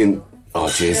back in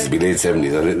it'd be late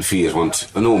 70s, a little Fiat once.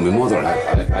 I know, my mother,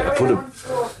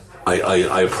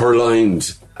 I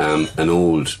purlined an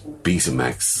old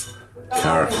Betamax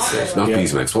car cassette. Not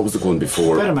Betamax, what was the one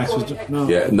before? Betamax was no.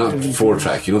 Yeah, not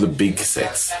 4-track, the big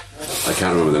cassettes. I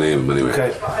can't remember the name of them anyway.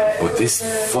 Okay. But this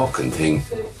fucking thing,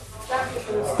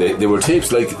 they were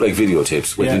tapes like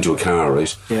videotapes, went into a car,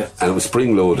 right? Yeah. And it was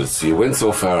spring loaded, so you went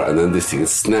so far, and then this thing would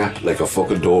snap like a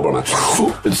fucking Doberman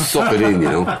and suck it in,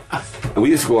 And we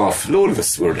used to go off, a load of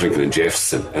us were drinking in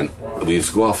Jeff's, and we used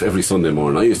to go off every Sunday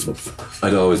morning.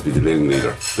 I'd always be the ring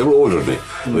leader. They were older than me.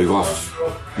 We'd go off,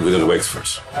 we'd go to Wexford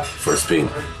for a spin.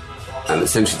 And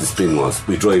essentially the spin was,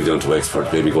 we drive down to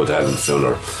Wexford, maybe go to Adamstown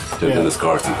or down to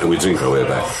Liscarty, and we drink our way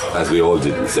back, as we all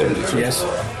did in the 70s. Right? Yes.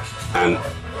 And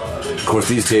of course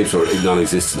these tapes are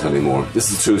non-existent anymore. This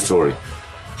is a true story.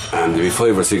 And there'd be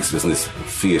 5 or 6 of us in this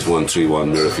Fiat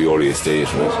 131 Mirafiori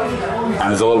estate, right?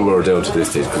 And it's all we were down to this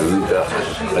stage, because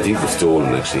I think they're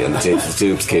stolen actually, and the tapes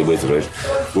came with it, right?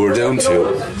 We were down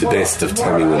to the best of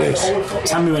Tammy Wynette.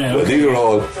 Tammy Wynette. Well, these were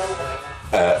all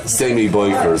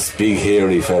semi-bikers, big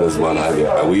hairy fellas, what have you,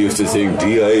 and we used to sing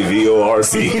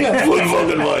D-I-V-O-R-C full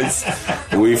fucking voice,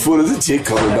 and we full as a chick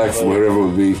coming back from wherever it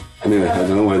would be. Anyway, I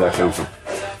don't know where that came from.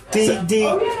 The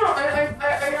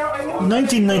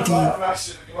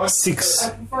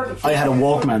 1996, I had a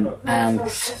Walkman, and I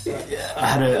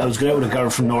was going out with a girl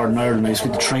from Northern Ireland. I used to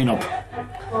get the train up,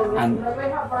 and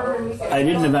I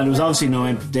didn't have that. There was obviously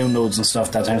no downloads and stuff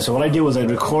that time. So what I did was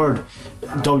I'd record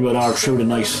WLR through the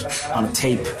night on a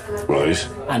tape, right,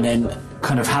 and then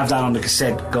kind of have that on the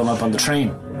cassette going up on the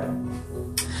train.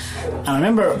 And I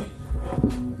remember,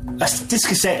 this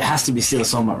cassette has to be still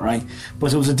somewhere, right?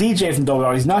 But there was a DJ from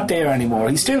WLR. He's not there anymore.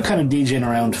 He's still kind of DJing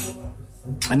around.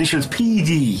 Initials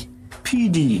PD,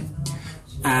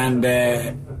 and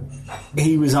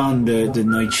he was on the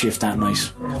night shift that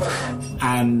night,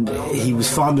 and he was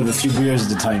fond of a few beers at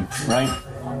the time, right?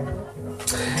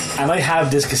 And I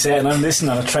have this cassette, and I'm listening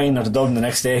on a train to Dublin the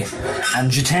next day, and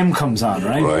Jatem comes on,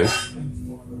 right? Right.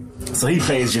 So he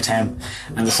plays Jatem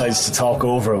and decides to talk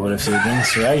over it with a few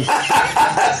things, right?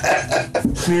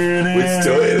 With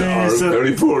style,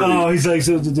 very poorly. Oh, he's like,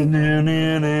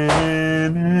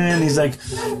 and he's like,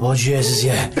 oh Jesus,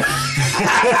 yeah.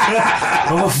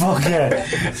 Oh fuck yeah.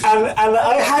 And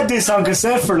I had this on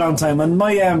cassette for a long time, and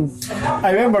my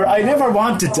I remember I never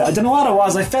wanted to. I don't know what it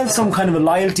was. I felt some kind of a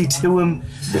loyalty to him.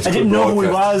 I didn't know who he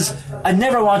was. I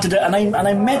never wanted to, and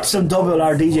I met some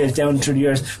WLR DJs down through the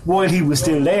years while he was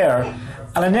still there,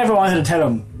 and I never wanted to tell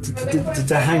him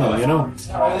to hang on,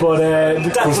 But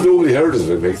because nobody heard of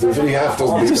it, there was only half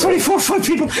dozen people. There's only 4 or 5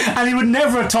 people, and he would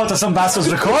never have thought that some bastard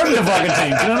was recording the fucking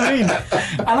thing. Do you know what I mean?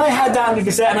 And I had that on the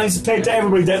cassette, and I used to play it to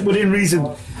everybody that within reason,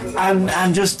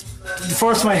 and just the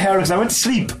first time I heard it, because I went to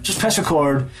sleep, just press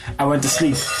record, I went to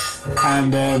sleep,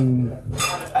 and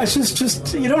it's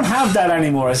just you don't have that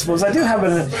anymore. I suppose I do have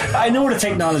it. I know the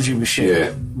technology was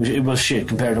shit. Yeah. It was shit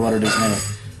compared to what it is now.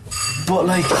 But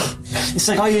like, it's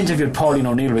like I interviewed Pauline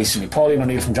O'Neill recently. Pauline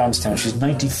O'Neill from Johnstown. She's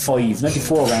 94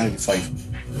 or 95,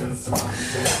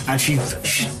 and she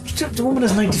the woman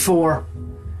is 94.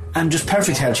 And just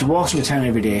perfect health. She walks into town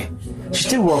every day. She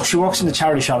still works. She works in the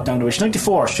charity shop down the way. She's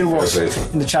 94. She still works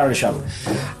in the charity shop.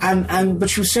 But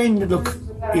she was saying that, look,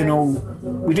 you know,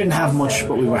 we didn't have much,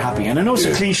 but we were happy. And I know it's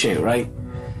a cliche, right?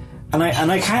 And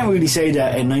I can't really say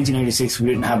that in 1996 we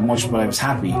didn't have much, but I was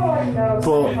happy.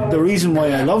 But the reason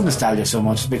why I love nostalgia so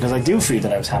much is because I do feel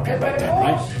that I was happier back then,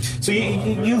 right? So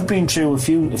you've been through a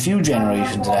few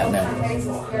generations of that now,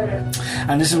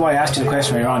 and this is why I asked you the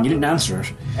question earlier on. You didn't answer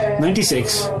it.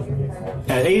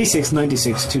 86,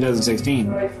 96,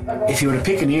 2016. If you were to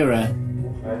pick an era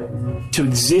to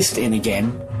exist in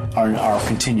again, or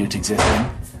continue to exist in,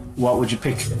 what would you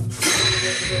pick?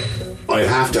 I'll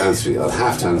have to answer you. I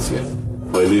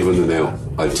live in the now.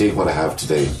 I'll take what I have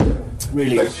today.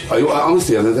 Really? Like, I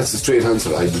honestly, and that's a straight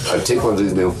answer. I'll take what it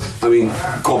is now. I mean,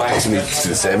 go back to me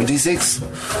to 76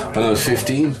 when I was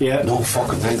 15. Yeah. No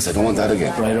fucking thanks. I don't want that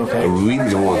again. Right, okay. I really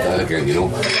don't want that again, you know,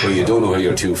 where you don't know where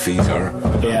your 2 feet are.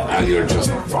 Yeah. And you're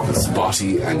just fucking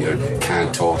spotty and you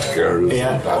can't talk to girls.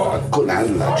 Yeah. I couldn't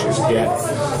handle that shit. Yeah.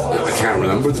 I can't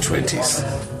remember the 20s.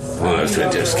 When I was 20,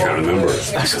 I just can't remember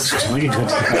it.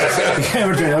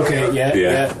 Okay,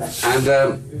 yeah. And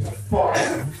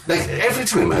like every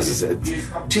time, as I said,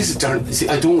 Jesus darn, see,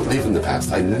 I don't live in the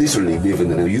past. I literally live in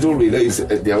the now. You don't realise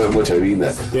how much I mean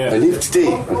that. Yeah. I live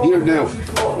today. I'm here now.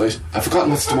 Right? I've forgotten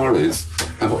what tomorrow is,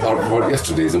 or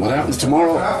yesterday's, and what happens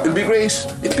tomorrow. It'll be great.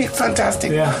 It'll be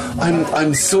fantastic. Yeah.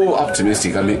 I'm so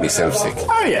optimistic. I make myself sick.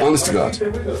 Oh yeah. Honest to God,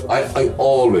 I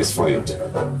always find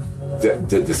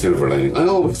the silver lining. I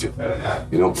always do.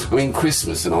 You know, I mean,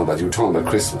 Christmas and all that. You were talking about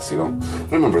Christmas, you know.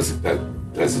 I remember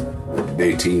as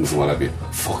late teens and what have you.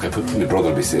 Fuck, I put my brother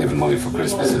would be saving money for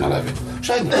Christmas and what have you.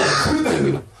 Tried to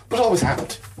you know, but it always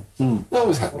happened. It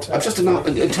always happened. I'm just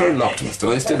an eternal optimist,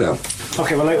 and I still am.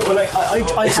 Okay,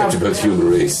 I Except have about the human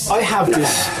race. I have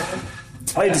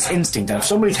this instinct that if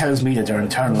somebody tells me that they're an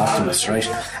eternal optimist, right,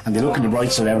 and they look in the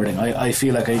bright side of everything, I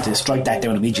feel like I need to strike that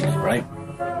down immediately, right?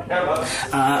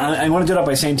 I want to do that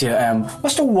by saying to you,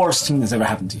 what's the worst thing that's ever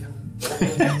happened to you?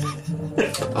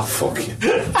 Oh, fuck you.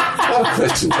 What a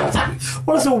question to ask me.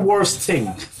 What is the worst thing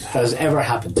that has ever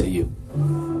happened to you?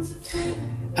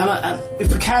 And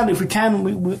if we can,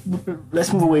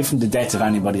 let's move away from the death of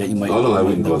anybody that you might. Oh no, I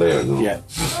wouldn't go there. No. Yeah.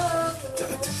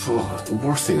 The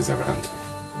worst thing that's ever happened to me.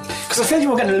 Because I felt you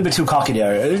were getting a little bit too cocky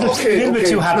there. A little bit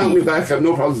too happy. Knock me back. I have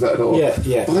no problems with that at all.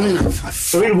 Yeah. But I mean,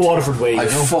 The real Waterford way. I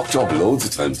fucked up loads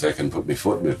of times. I can put my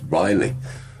foot in it, Riley.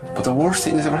 But the worst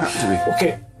thing that's ever happened to me.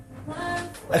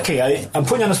 Okay, I'm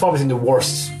putting you on the spot with the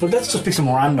worst, but let's just pick some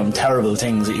random terrible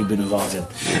things that you've been involved in.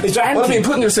 Is there anything? Well, I mean,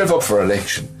 putting yourself up for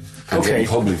election and getting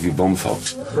publicly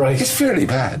bumfucked, right? It's fairly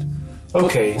bad.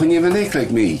 Okay. But when you have a neck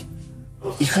like me,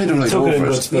 you kind of like over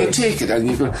it. You take it, and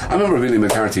you go. I remember Billy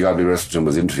McCarthy, God be rest of him,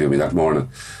 was interviewing me that morning,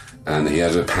 and he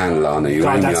had a panel on. And he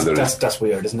rang me on the. That's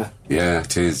weird, isn't it? Yeah,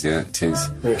 it is. Yeah, it is.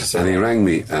 Weird to say. And he rang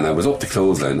me, and I was up the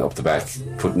clothesline, up the back,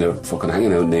 putting out, fucking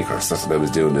hanging out knickers. That's what I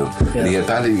was doing now. Yeah. And he had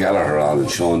Bally Gallagher on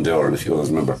and Sean Dower, and a few others,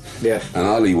 remember? Yeah. And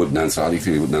Ollie clearly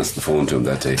wouldn't answer the phone to him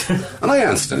that day, and I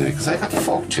answered anyway because I got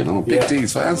fucked, you know, big deal.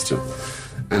 So I answered him.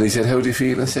 And he said, how do you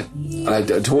feel? I said, and I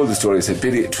told the story. I said,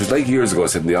 Billy, it was like years ago. I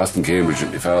said, in the Austin Cambridge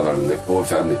with my father and the whole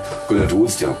family going out to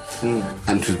Woodstown.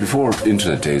 And it was before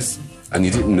internet days, and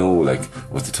you didn't know, like,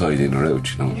 was the tide in or out,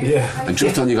 you know. Yeah. And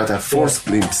just when you got that first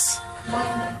glimpse,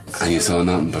 and you saw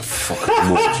nothing but fucking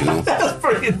mud, you know.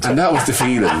 And that was the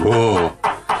feeling. Whoa.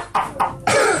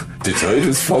 The tide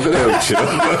was fucking out, you know.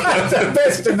 That's the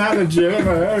best analogy I've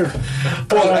ever heard.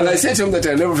 And I said to him that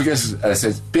day, I'll never forget it. I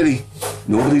said, Billy,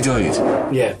 nobody died.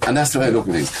 Yeah. And that's the way I look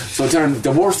at things. So, Darren,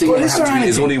 the worst thing that happened to me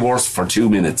is only worse for 2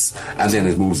 minutes, and then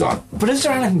it moves on. But is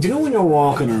there anything, do you know when you're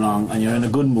walking along and you're in a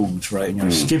good mood, right, and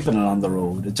you're skipping along the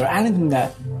road, is there anything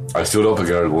that... I stood up a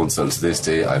girl once, and to this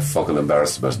day, I'm fucking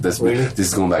embarrassed about it. This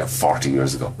is going back 40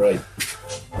 years ago. Right.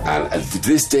 And to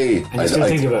this day,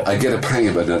 I get a pang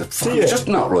about it. It's just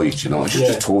not right, you know. I should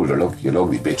have just told her, look, you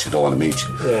ugly bitch, I don't want to meet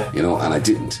you. Yeah. You know, and I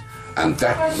didn't. And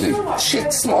that,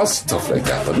 shit, small stuff like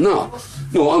that. But no,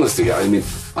 honestly, I mean,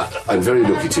 I'm very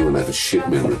lucky too, and I have a shit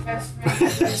memory.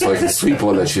 So I can sweep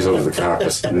all that shit under the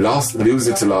carpet, lose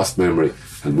it to lost memory,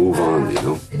 and move on, you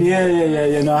know.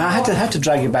 Yeah. No, I had to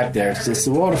drag you back there because it's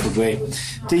the Waterford way.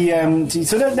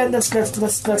 So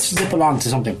let's zip along to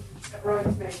something.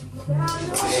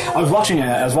 I was watching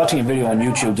a video on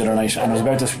YouTube the other night, and it was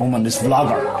about this woman, this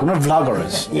vlogger. You know what a vlogger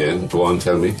is? Yeah, go on,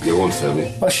 tell me. You want to tell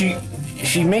me? Well, she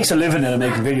makes a living out of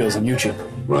making videos on YouTube.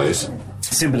 Right.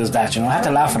 Simple as that, you know. I had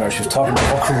to laugh at her. She was talking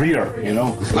about her career, you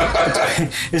know.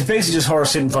 It's basically just her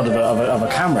sitting in front of a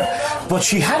camera. But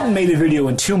she hadn't made a video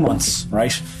in 2 months,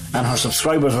 right? And her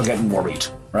subscribers were getting worried,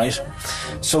 right?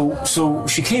 So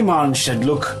she came on. She said,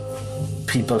 "Look,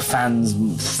 people, fans,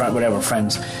 whatever,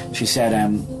 friends." She said,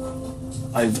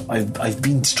 "I've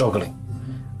been struggling,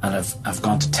 and I've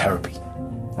gone to therapy,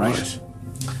 right?"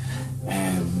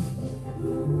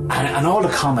 And all the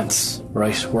comments,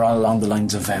 right, were all along the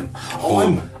lines of no, all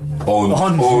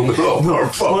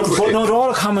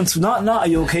the comments, not are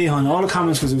you okay, hon? All the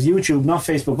comments, because it was YouTube, not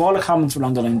Facebook. All the comments were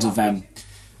along the lines of, I'm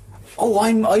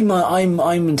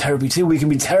in therapy too. We can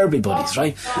be therapy buddies,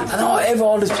 right? And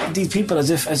all these people as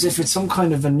if it's some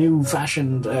kind of a new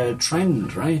fashioned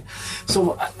trend, right?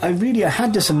 So I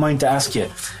had this in mind to ask you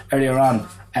earlier on.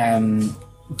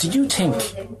 Do you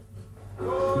think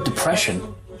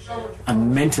depression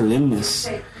and mental illness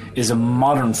is a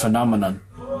modern phenomenon?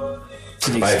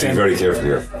 To the I have to be extent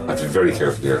very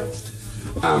careful here.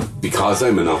 Because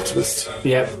I'm an optimist.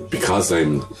 Yeah. Because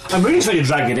I'm really trying to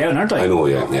drag you down, aren't I? I know,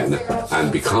 yeah.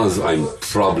 And because I'm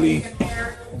probably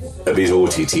a bit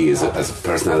OTT as a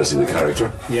personality and a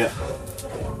character. Yeah.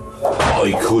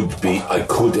 I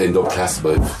could end up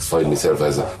classifying myself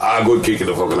as a good kick in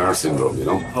the fucking arse syndrome, you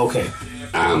know? Okay.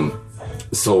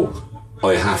 So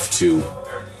I have to,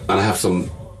 and I have some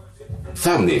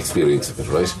family experience of it,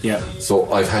 right? Yeah.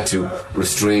 So I've had to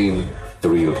restrain the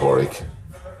real Porrick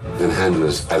and handle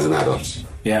it as an adult.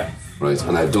 Yeah. Right,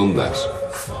 and I've done that.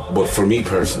 But for me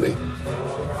personally,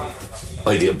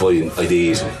 I did a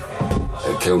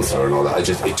counsellor and all that.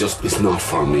 It's not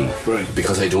for me. Right.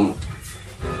 Because I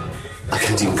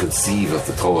can't even conceive of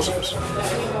the thought of it.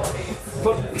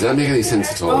 But does that make any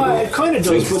sense at all? It kind of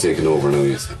does. Drink is taking over now,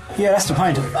 you see. Yeah, that's the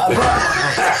point.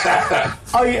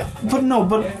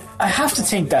 But I have to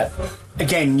think that,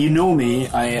 again, you know me,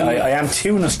 I am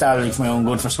too nostalgic for my own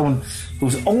good. For someone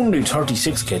who's only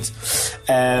 36 kids,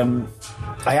 I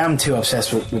am too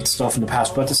obsessed with stuff in the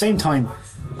past. But at the same time,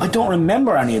 I don't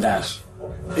remember any of that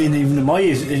even in my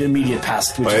immediate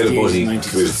past. Which I had is a the buddy 80s, 90s.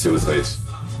 committed suicide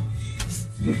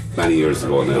many years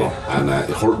ago now, and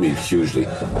it hurt me hugely,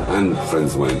 and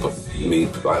friends of mine, but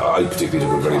I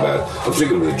particularly took it very bad. I was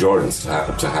drinking with the Jordans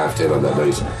to half 10 on that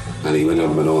night, and he went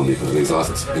on and on because he was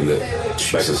exhausted in the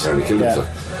back of the car and he killed himself.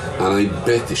 And I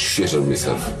bet the shit out of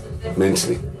myself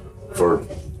mentally for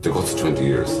the guts of 20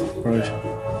 years. Right.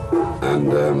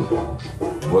 And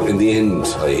well, in the end,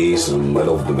 I hated him, I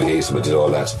loved him, I hated him, I did all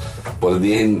that. But in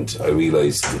the end, I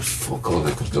realised, fuck all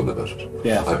I could have done about it.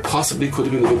 Yeah. I possibly could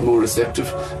have been a bit more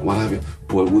receptive, what have you,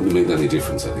 but it wouldn't have made any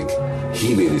difference, I think.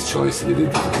 He made his choice and he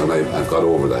did, and I've got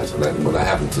over that. But I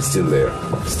haven't, it's still there.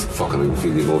 I'm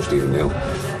feeling emotional even now.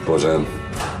 But,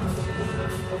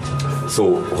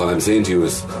 so what I'm saying to you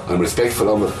is, I'm respectful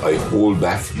of it. I hold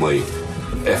back my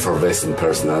effervescent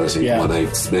personality when I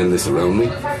smell this around me.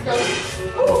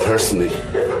 But personally,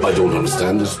 I don't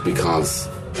understand it because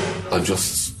I'm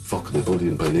just fucking a bully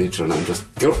by nature, and I'm just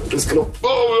let's get up.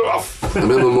 Oh, we're off.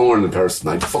 I'm a morning person.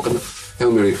 I fucking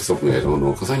Hail Mary for something I don't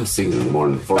know, because I'm singing in the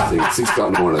morning. First thing, 6 o'clock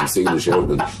in the morning, I'm singing and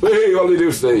shouting, and hey, what do you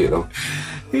do today? You know.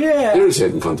 Yeah.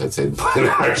 Irritating content said by and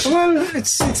large. Well,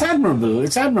 it's admirable.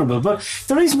 It's admirable. But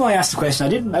the reason why I asked the question, I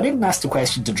didn't ask the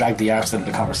question to drag the arse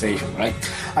into the conversation, right?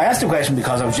 I asked the question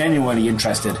because I was genuinely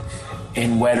interested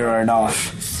in whether or not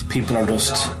people are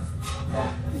just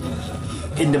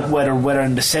in the whether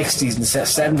in the 60s and the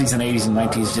 70s and 80s and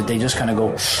 90s did they just kind of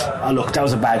go, oh look, that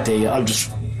was a bad day, I'll just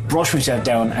brush myself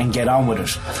down and get on with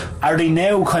it. Are they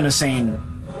now kind of saying,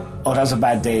 oh, that was a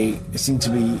bad day, it seemed to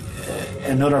be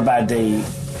another bad day,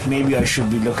 maybe I should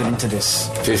be looking into this?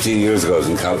 15 years ago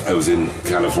I was in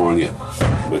California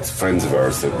with friends of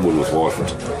ours that one was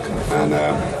Waterford, and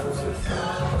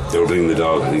they were bringing the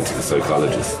dog, I think, to the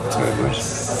psychologist at the time,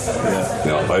 right?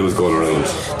 No, I was going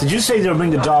around. Did you say they were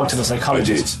bringing the dog to the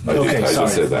psychologist? I did. I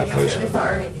just said that,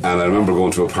 right? And I remember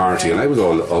going to a party, and I was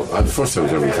the first time I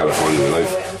was ever in California in my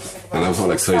life, and I was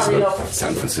all excited about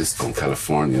San Francisco and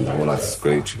California, and all that's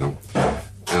great, you know.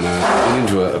 And I went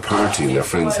into a party in their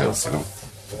friend's house, you know.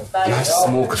 And I had to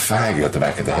smoke a fag at the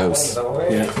back of the house.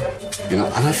 Yeah. You know,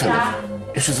 and I felt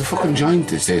it was a fucking joint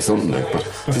to say something like, but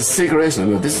it's a cigarette, and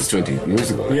I know this is 20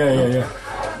 years ago. Yeah.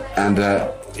 And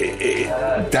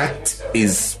that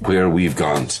is where we've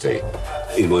gone today,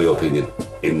 in my opinion,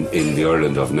 in the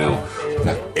Ireland of now.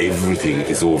 that everything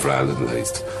is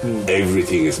overanalyzed.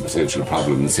 Everything is a potential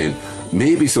problem, and saying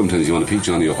maybe sometimes you want to pick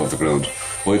Johnny up off the ground,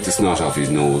 wipe the snot off his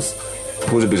nose,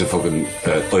 put a bit of fucking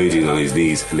iodine on his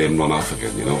knees and let him run off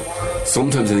again, you know.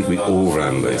 Sometimes I think we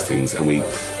overanalyze things and we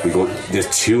go, there's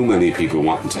too many people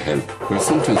wanting to help, where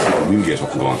sometimes people will get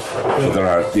up and go on,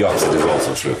 but the opposite is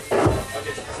also true.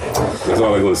 That's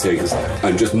all I'm going to say, because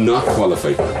I'm just not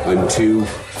qualified. I'm too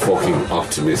fucking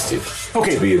optimistic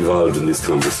to be involved in this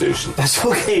conversation. That's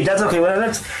okay.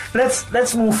 Well,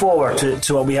 let's move forward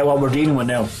to what we're dealing with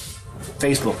now.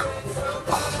 Facebook,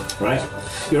 right?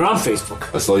 You're on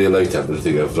Facebook. I saw you liked that little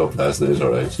thing I put up last night.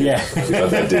 All right. Yeah. You got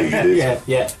that dig, you did.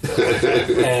 Yeah.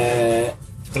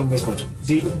 Don't miss much.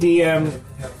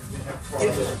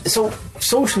 So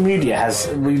social media has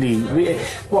really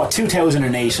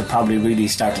 2008 it probably really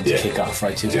started to kick off,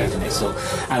 right? 2008. So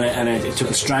and it took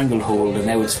a stranglehold, and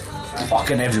now it's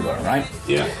fucking everywhere, right?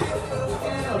 Yeah.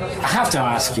 I have to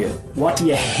ask you, what do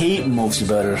you hate most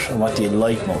about it, and what do you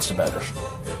like most about it?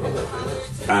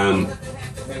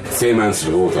 Same answer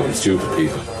to both of them. Stupid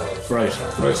people. Right.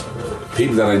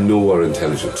 People that I know are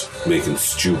intelligent, making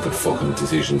stupid fucking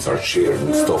decisions or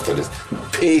sharing stuff that is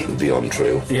patently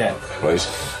untrue. Yeah. Right?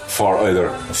 For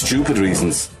either stupid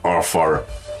reasons or for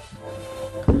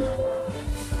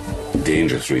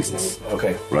dangerous reasons.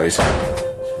 Okay. Right?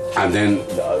 And then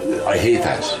I hate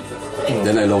that.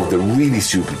 Then I love the really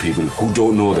stupid people who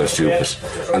don't know they're stupid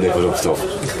and they put up stuff.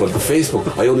 But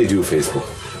Facebook, I only do Facebook.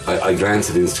 I glance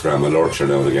at Instagram, I lurch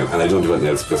now and again, and I don't do anything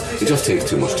else because it just takes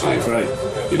too much time. Right.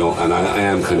 You know, and I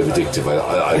am kind of addictive.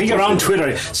 I think you're on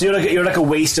Twitter, so you're like a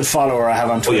wasted follower I have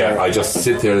on Twitter. Oh yeah, I just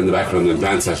sit there in the background and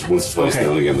glance at it once or twice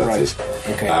now and again. That's it.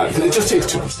 Okay. It just takes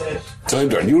too much time,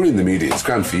 Darren. You're in the media, it's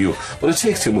grand for you, but it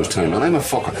takes too much time, and I'm a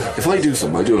fucker. If I do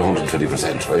something, I do it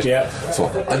 120%, right? Yeah. So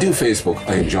I do Facebook,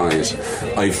 I enjoy it.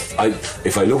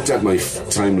 If I looked at my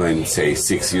timeline, say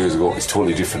 6 years ago, it's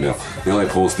totally different now. Now I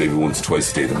post maybe once or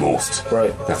twice a day the most.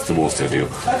 Right. That's the most I do.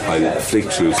 I flick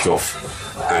through stuff.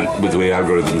 And with the way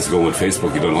algorithms go with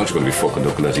Facebook, you don't know what you're going to be fucking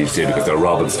looking at each day because they're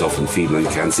robbing stuff and feeding and you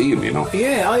can't see them, you know.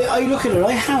 Yeah, I look at it.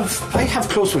 I have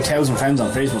close to 1,000 friends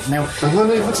on Facebook now. And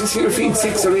what do you see your feed?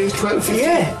 6 or 8, 12, 15?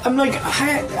 Yeah, I'm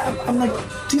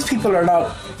like, these people are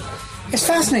not. It's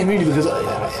fascinating, really, because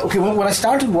when I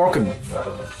started working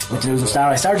with News and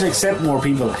Star, I started to accept more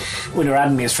people when they were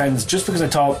adding me as friends, just because I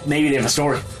thought maybe they have a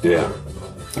story. Yeah.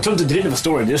 I told them they didn't have a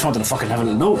story; they just wanted to fucking have a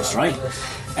little notice, right?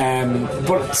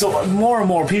 But so more and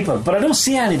more people, but I don't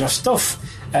see any of their stuff,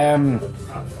 and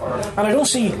I don't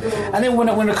see. And then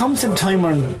when it comes to the time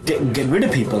where I'm getting rid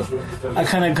of people, I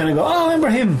kind of go, oh, I remember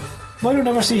him. Why don't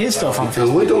I ever see his stuff on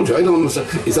Facebook? Why don't you? I don't understand.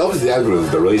 It's obviously the algorithm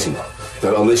they're writing.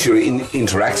 That unless you're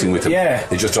interacting with them,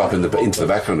 they just drop into the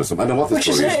background or something. I don't know what the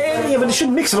story is. Yeah, but they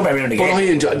shouldn't mix it up every now and again. But I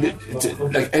enjoy,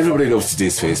 like everybody loves to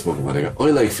diss Facebook and whatever.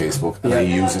 I like Facebook and I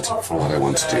use it for what I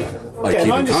want to do. I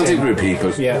keep in contact with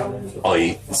people. Yeah.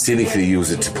 I cynically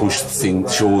use it to push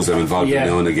shows I'm involved in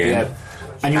now and again. Yeah.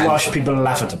 And you watch people and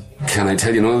laugh at them. Can I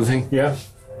tell you another thing? Yeah.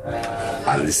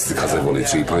 And this is because I've only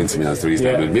 3 pints. I mean, that's the reason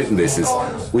I'm admitting this is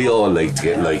we all like to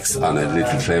get likes on a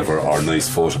little clever or nice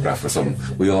photograph or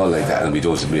something. We all like that and we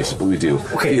don't admit it, but we do.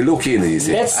 Okay. You look in and you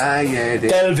say, let's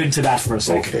delve into that for a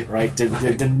second, right?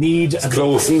 The need. It's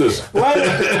close, isn't it?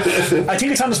 Well, I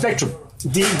think it's on the spectrum.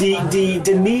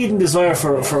 The need and desire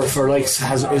for likes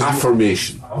is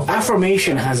affirmation.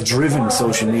 Affirmation has driven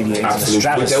social media into the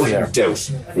stratosphere.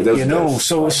 Without doubt.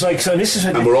 So it's like this is.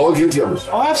 And we're all guilty of it.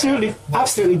 Oh, absolutely.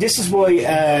 This is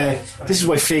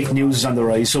why fake news is on the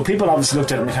rise. So people obviously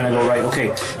looked at it and kind of go, right,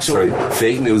 okay. So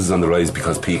fake news is on the rise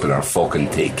because people are fucking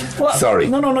thick. Well, sorry.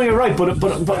 No, you're right. But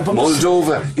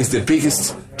Moldova is the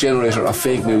biggest generator of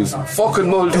fake news. Fucking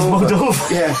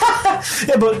Moldova.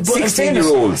 Yeah, but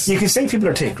 16-year-olds. You can say people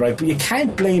are thick, right? But you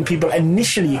can't blame people.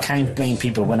 Initially, you can't blame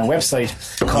people when a website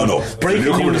called Breaking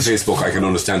News. Look News. at Facebook. I can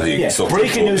understand how you can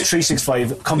Breaking News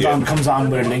 365 comes on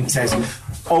with a link that says,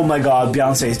 "Oh my God,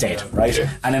 Beyonce's dead," right? Yeah.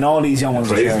 And then all these young ones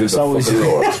Praise the fucking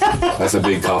Lord. That's a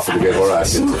big coffin to get her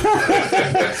ass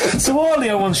into. So all the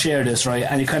young ones share this, right?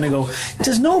 And you kind of go,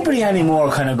 does nobody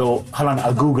anymore kind of go, hold on,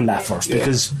 I'll Google that first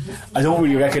because I don't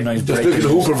really recognise. Just look at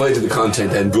who provided the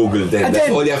content and Google it then. And that's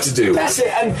all you have to do. That's it.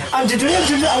 And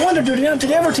I wonder, do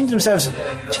they ever think to themselves,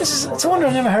 Jesus, it's a wonder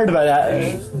I never heard about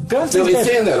that. Beyonce's now, in dead.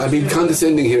 saying that, I've been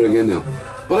condescending here again now.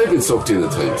 But I've been sucked in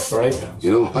at times. Right.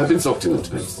 You know, I've been sucked in at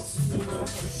times.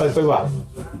 By what?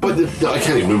 But I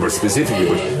can't even remember specifically,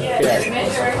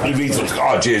 but you read something,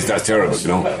 oh jeez, that's terrible, you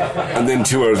know. And then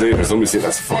 2 hours later somebody said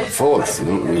that's fucking false, you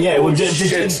know. Yeah, well, did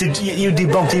you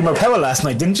debunked Emer Powell last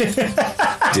night, didn't you?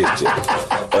 Did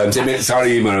you?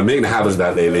 Sorry, Emer, I'm making a habit of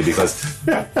that lately because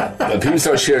When people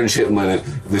start sharing shit in my life,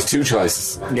 there's two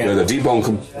choices. Yeah. You either debunk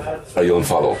them or you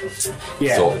unfollow.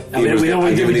 Yeah. So, I mean, we don't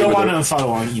want to unfollow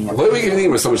on Emer. Why are we giving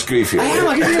Emer so much grief here? I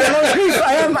am giving her so much grief.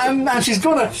 I am, and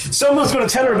someone's going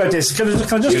to tell her about this. Can I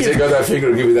just you take out that finger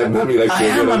and give me that mammy like I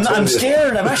am. I'm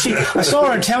scared. I saw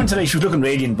her in town today. She was looking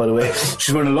radiant, by the way.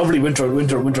 She's wearing a lovely winter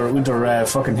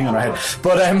fucking thing on her head.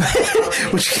 But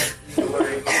which.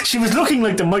 She was looking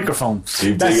like the microphone.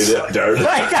 Keep digging it, darling.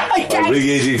 I'll ring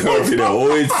AG Curfew now.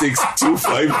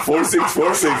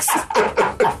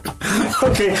 086254646.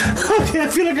 Okay, I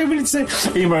feel like I really say,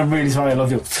 Emer, I'm really sorry, I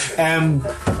love you. The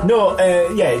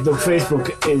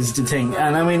Facebook is the thing,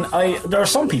 and I mean, there are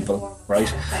some people,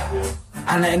 right,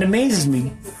 and it amazes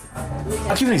me.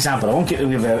 I'll give you an example. I won't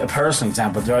give a personal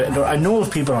example. I know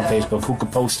of people on Facebook who could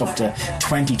post up to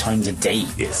 20 times a day.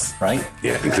 Yes. Right?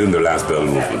 Yeah, including their last bell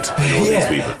movement. I know these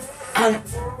people.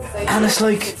 And it's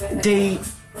like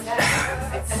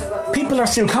people are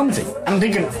still commenting. And I'm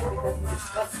thinking,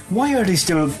 why are they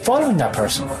still following that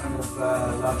person?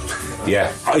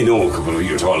 Yeah, I know a couple of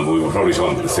you are talking about. We were probably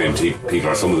talking to the same people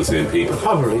or some of the same people.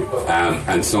 Probably.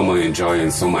 And some I enjoy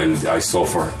and some I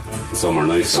suffer. Some are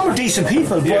nice. Some are decent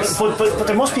people, yes. but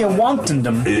there must be a want in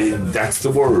them. That's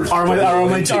the word. Or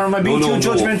am I being too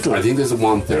judgmental? I think there's a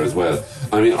want there as well.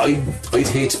 I mean, I'd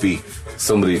hate to be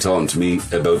somebody talking to me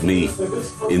about me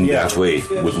in that way,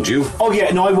 wouldn't you? Oh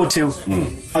yeah, no, I would too.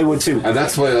 I would too. And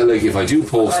that's why I like, if I do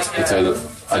post,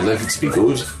 I'd like it to be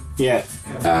good. Yeah.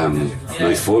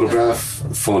 Nice photograph,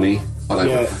 funny, whatever.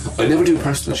 Yeah. I never do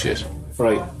personal shit.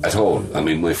 Right. At all. I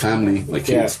mean, my family, my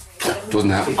kids, doesn't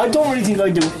happen. I don't really think I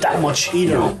do that much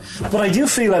either. No. But I do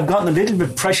feel I've gotten a little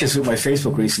bit precious with my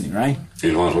Facebook recently, right?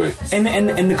 In what way? In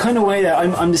the kind of way that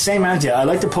I'm the same as you. I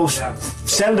like to post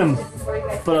seldom,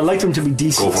 but I like them to be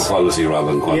decent. Go for quality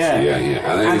rather than quantity.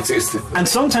 Yeah. And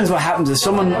sometimes what happens is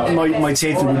someone might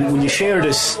say to me, when you share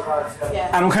this,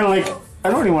 and I'm kind of like, I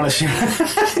don't really want to share.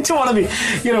 I don't want to be,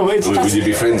 Would you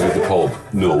be friends with the pub?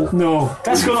 No,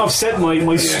 that's going to upset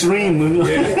my stream.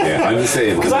 Yeah, I'm the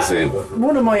same.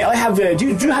 One of my, I have. Do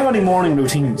you have any morning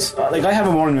routines? Like I have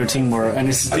a morning routine where, and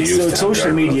it's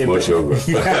social media. Much younger.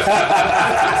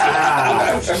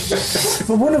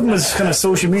 But one of them is kind of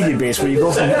social media based, where you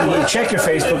go from you check your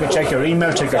Facebook, and check your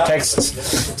email, check your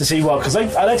texts to see what. Because I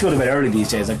like to go to bed early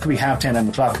these days. It could be 10:30, 11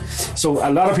 o'clock. So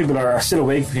a lot of people are still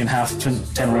awake between 10,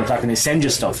 11 o'clock, and they send you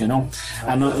stuff, And I've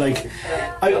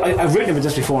written about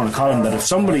this before in a column that if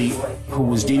somebody who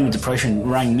was dealing with depression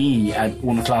rang me at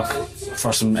 1 o'clock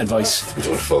for some advice, you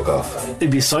don't fuck off. It'd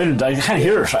be silent. I can't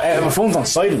hear it. My phone's on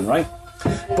silent, right?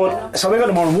 But so I got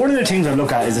the morning. One of the things I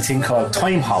look at is a thing called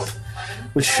Time Hop,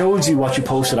 which shows you what you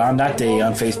posted on that day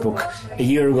on Facebook a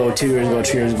year ago, 2 years ago,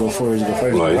 3 years ago, 4 years ago, 5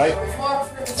 years ago, right?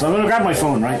 So I'm going to grab my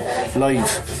phone, right, live.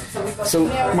 So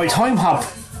my Time Hop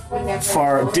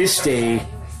for this day.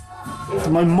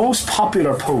 My most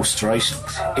popular post, right,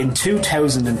 in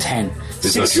 2010. This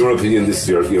is not your opinion, this is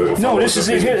your no, this is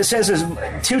opinion. It says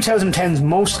 2010's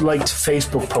most liked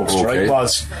Facebook post, right,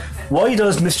 was why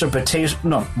does Mr.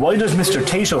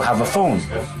 Tato have a phone?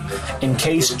 In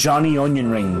case Johnny Onion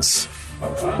rings.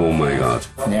 Oh my god.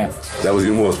 Yeah. That was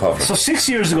your most popular. So 6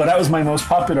 years ago that was my most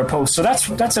popular post. So that's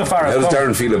how far How does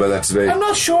Darren feel about that today? I'm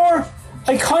not sure.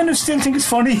 I kind of still think it's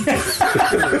funny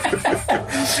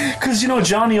because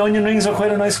Johnny Onion rings are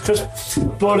quite a nice crisp.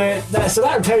 But so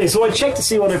that'll tell you. So I checked to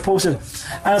see what I posted,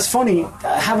 and it's funny.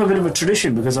 I have a bit of a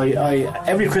tradition because I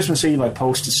every Christmas Eve I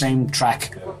post the same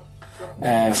track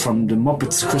from the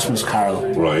Muppets Christmas Carol.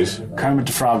 Right. Kermit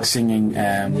the Frog singing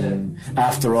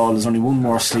 "After All, There's Only One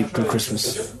More Sleep Till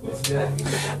Christmas."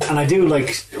 And I do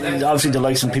like, obviously, there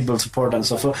like some people support that and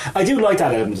stuff. So I do like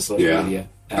that element of social media.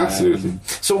 Absolutely.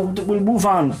 So we'll move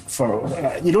on for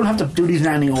you don't have to do these in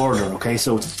any order, okay?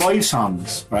 So it's 5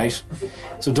 songs, right?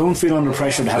 So don't feel under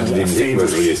pressure to have a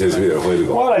favourite.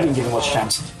 Well, I didn't give him much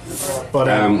chance. But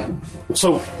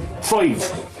so 5.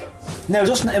 Now,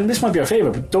 this might be our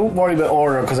favourite, but don't worry about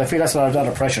order because I feel that's a lot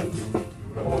of pressure.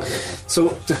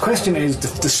 So the question is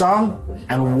the song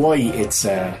and why it's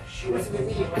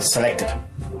selected.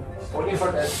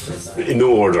 In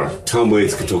no order. Tom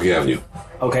Waits, Kentucky Avenue.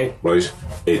 Okay. Right?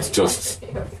 It's just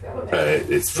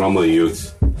it's from my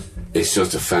youth. It's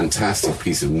just a fantastic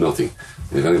piece of nothing.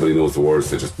 And if anybody knows the words,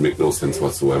 they just make no sense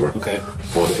whatsoever. Okay.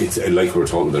 But it's like we were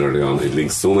talking about earlier on, it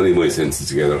links so many of my senses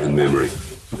together in memory.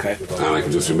 Okay. And I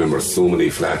can just remember so many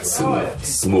flats and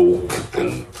smoke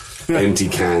and empty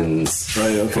cans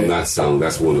from that song.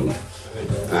 That's one of them.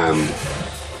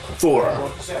 4.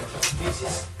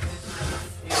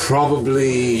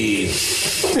 Probably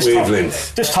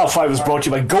Wavelength. This top 5 was brought to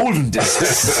you by Golden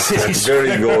Discs.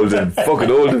 Very golden.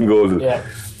 Fucking old and golden. Yeah.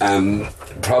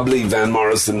 Probably Van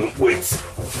Morrison with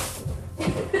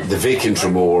the Vic in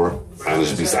Tremor, and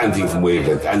it'll be anything from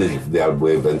Wavelength, anything from the album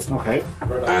Wavelength. Okay.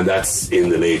 And that's in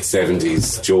the late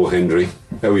 70s. Joe Hendry.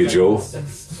 How are you, Joe?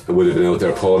 It would have been out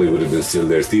there. Paulie would have been still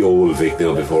there. It's the old Vic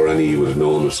now, before any you would have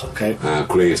known it. Okay.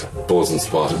 Great buzzing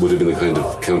spot. It would have been a kind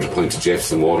of counterpoint to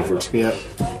Jeff's in Waterford. Yeah.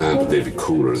 But they'd be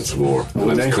cooler and some more.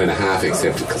 And I was kind of half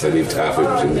accepted because I lived halfway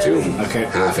between the two of them. Okay.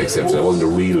 Half accepted. I wasn't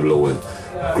a real blow in.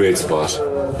 Great spot.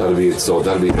 That'll be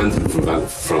anything from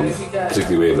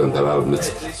particularly Wavelength, that album. It's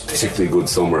particularly good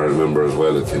summer, I remember as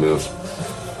well. It came out.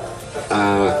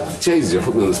 Jesus, you're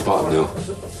putting me on the spot now.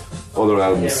 Other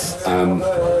albums.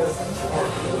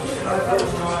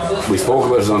 We spoke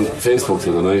about it on Facebook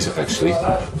the other night, actually.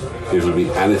 It will be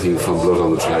anything from Blood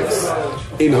on the Tracks.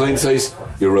 In hindsight,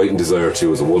 you're right, and Desire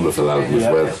 2 is a wonderful album as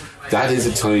well. That is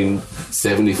a time,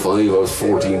 75, I was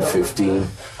 14, 15,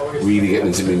 really getting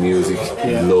into my music.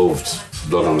 Loved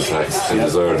Blood on the Tracks, and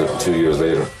Desired it 2 years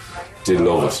later. Did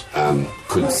love it.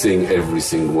 Could sing every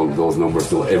single one of those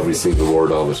numbers, know every single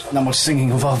word of it. Not much singing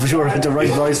involved, but you had the right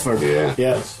voice for it.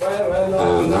 Yeah.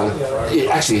 He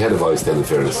actually had a voice then, in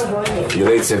fairness. In the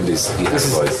late 70s, he had a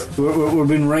voice. We're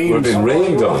being rained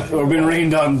on. We're being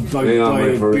rained on by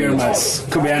beer mats.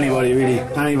 Could be anybody, really.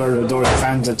 Anybody with adoring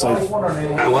fans outside.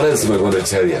 And what else am I going to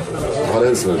tell you?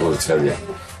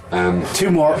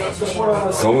 Two more.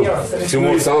 Two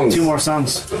more songs. Two more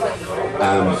songs.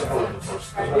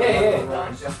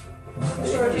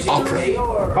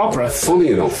 Opera. Funny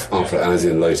enough, opera, as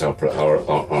in light opera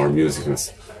or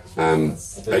musicals. I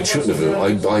shouldn't have done.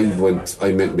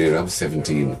 I met Mary. I was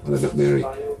 17 when I met Mary.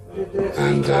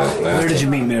 And where did you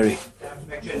meet Mary?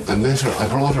 I met her. I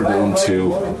brought her down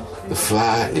to the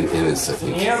Fla in Ennis, I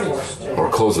think. Her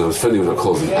cousin. I was friendly with her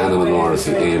cousin, Anna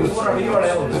Morrissey, Eamon.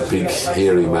 A big,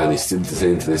 hairy man. He's still the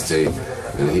same to this day.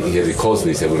 And he had a cousin.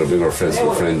 He said, "We're going to bring our friends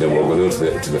with a friend, and we're going out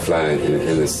to the Fla in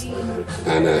Ennis."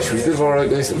 And she was a bit of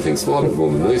alright, nice little thing, small little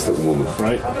woman, nice little woman.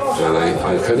 Right. And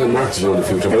I kind of marked it on the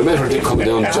future, but I met her coming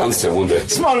down to Johnstown one day.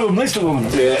 Small woman, nice little woman.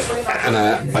 Yeah. And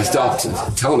I stopped,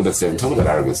 telling about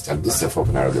arrogance. This is a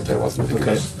fucking arrogant I wasn't.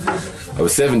 Okay. I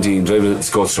was 17, driving a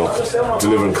Scots truck,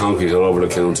 delivering concrete all over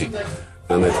the county.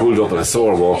 And I pulled up and I saw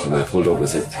her walking, and I pulled up and I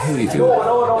said, "How are you doing?"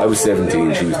 I was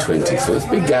 17, she was 20, so it's a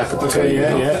big gap at the time.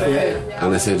 Yeah.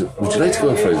 And I said, "Would you like to go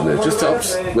out Friday night?" Just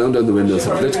stopped, wound down the window and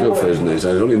said, "Would you like to go out Friday night?"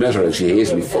 I only met her and she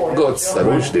hated me fucking guts. I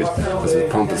know she did. I was a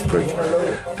pompous prick.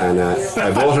 And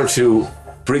I brought her to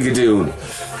Brigadoon.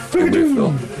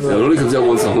 It only comes out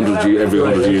once every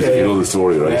 100 years, if you know the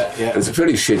story, right? Yeah. It's a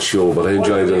fairly shit show, but I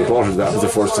enjoyed it. I brought her. That was the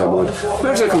first time I went,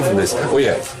 "Where did I come from this?" Oh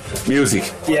yeah,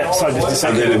 music. Yeah, sorry, just a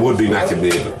second. And then it would be Mac and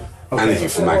Mabel. Okay. Anything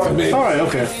from Mac and Mabel. Alright,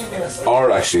 okay.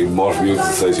 Or actually, Malta Music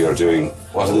Society are doing.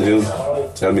 What are they doing?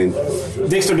 Tell me.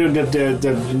 They still do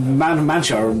the Man of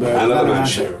Mancha. Another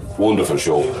Mancha. Wonderful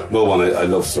show. No one, I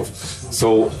love stuff.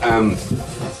 So,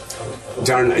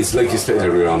 Darren, it's like you said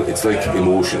earlier on, it's like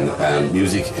emotion.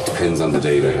 Music, it depends on the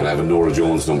day. Like, I have a Nora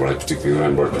Jones number, I particularly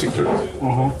remember a particular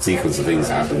sequence of things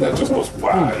happen that just goes,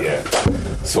 wow, yeah.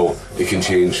 So it can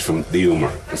change from the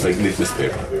humour. It's like litmus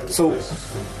paper. So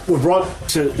we're brought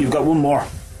to, you've got one more.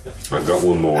 I've got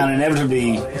one more. And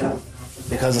inevitably,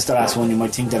 because it's the last one, you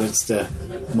might think that it's the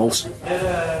most,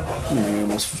 your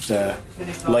most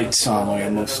liked song or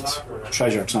your most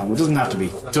treasured song. It doesn't have to be.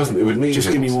 It doesn't. With me, just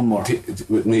give me one more.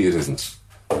 With me, it isn't.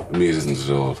 With me, it isn't at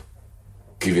all.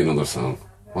 Give you another song.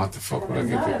 What the fuck would I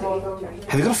give you?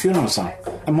 Have you got a funeral song?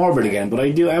 I'm morbid again, but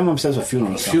I'm obsessed with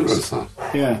funeral songs. Funeral song?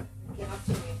 Yeah.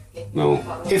 No.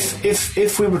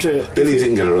 If we were to... Billy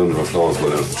didn't get a round of applause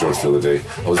when I was at the church the other day.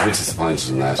 I was a bit disappointed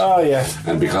in that. Oh, yeah.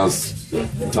 And because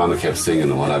Donna kept singing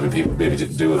and what have you, people maybe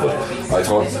didn't do it, but I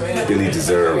thought Billy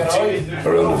deserved a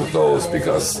round of applause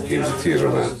because he was a theatre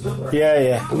man.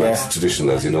 Yeah. And that's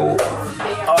traditional, as you know.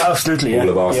 Oh, absolutely, yeah. All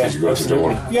the bosses, you go to the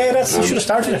door. Yeah, you should have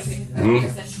started it.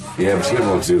 Yeah, but you never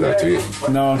want to do that, do you?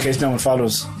 No, in case no one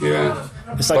follows. Yeah.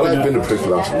 It's like I've been a prick a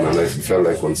lot in my life and felt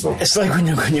like one, so. It's like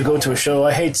when you go to a show.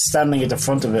 I hate standing at the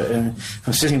front of it, and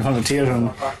I'm sitting in front of the theatre,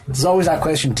 and there's always that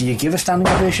question: do you give a standing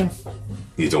ovation?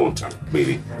 You don't,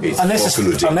 really. It's unless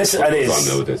fucking ridiculous. Unless it is.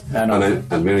 Nowadays. I know.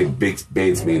 And Mary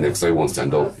baits me next, I won't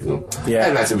stand up, you know. Yeah.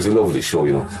 And it was a lovely show,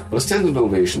 you know. But a standing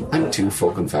ovation, I'm too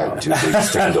fucking fat and too big to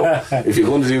stand up. If you're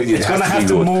going to do it, it's going to have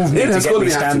to move me to get me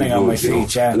standing on my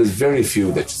feet, yeah. And there's very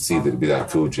few that you see that'd be that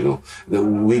good, you know.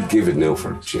 We give it now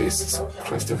for Jesus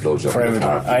Christ, the blowjob. For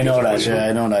everyone. I know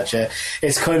that, yeah.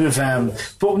 It's kind of,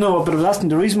 but I was asking,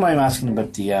 the reason why I'm asking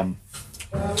about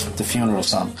the funeral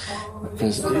song,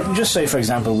 because just say for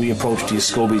example we approach these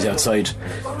scobies outside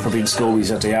for being scobies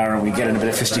that they are, and we get in a bit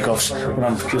of fisticuffs, we're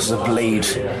on produces a blade,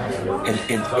 it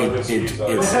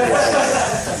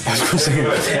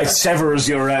severs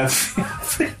your. I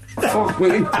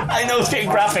know it's getting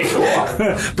graphic,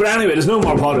 but anyway, there's no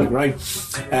more product, right?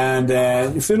 And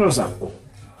your funeral song.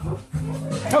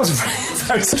 That was a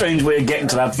very strange way of getting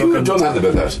to that. You have done that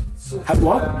about that.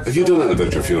 What? Have you done that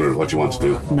about your funeral? What you want to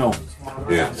do? No.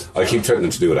 Yeah, I keep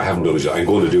threatening to do it. I haven't done it yet. I'm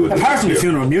going to do it. Apart from the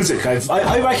funeral music,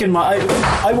 I reckon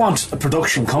I want a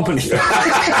production company.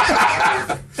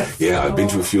 Yeah, I've been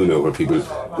to a few now where people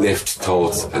left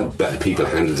thoughts and people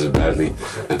handled it badly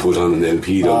and put on an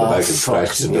LP down the back and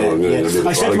scratched it.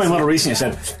 I said to my mother recently,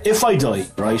 I said, if I die,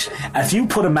 right, and if you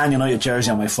put a Man United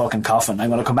jersey on my fucking coffin, I'm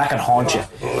going to come back and haunt you.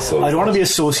 I don't want to be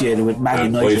associated with Man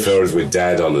United. White flowers with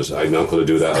Dad on it. I'm not going to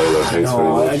do that either. Thanks very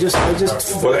much. I just.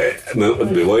 But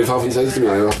my wife often says to me,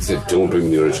 I often say, don't bring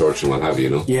me near a church and what have you,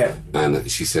 you know? Yeah. And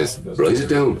she says, write it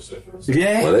down.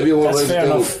 Yeah. Whatever you want, that's write fair it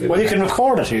down. enough. Well, you can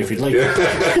record it here if you'd like.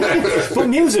 But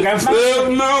music, I'm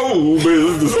no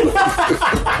business.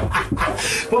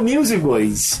 But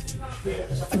music-wise,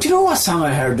 do you know what song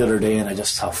I heard the other day and I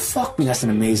just thought, fuck me, that's an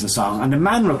amazing song. And the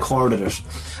man recorded it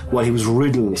while he was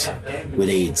riddled with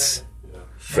AIDS.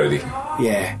 Freddie.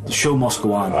 Yeah, the show must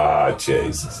go on. Ah,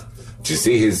 Jesus. Did you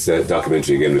see his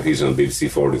documentary again repeated on BBC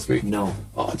 4 this week? No.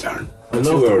 Oh, darn. I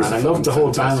love it, man. I love the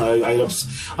whole band.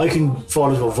 I can fall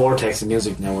into a vortex of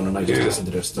music now and I just listen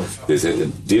to their stuff.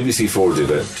 BBC 4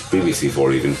 BBC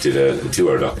 4 even did a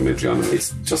 2-hour documentary on it.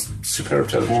 It's just superb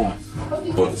television.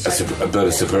 But about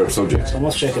a superb subject. I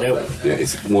must check it out. Yeah,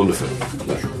 it's wonderful.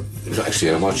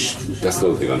 Actually, I watch, that's the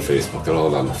other thing on Facebook, they're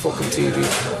all on fucking TV.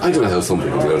 I don't know how some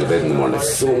people get out of bed in the morning.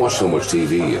 There's so much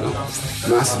TV, you know.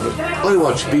 Massively. I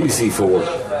watch BBC 4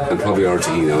 and probably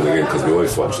RTE now and again because my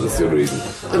wife's watching. That's the other reason.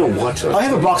 I don't watch it. I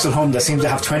have a box at home that seems to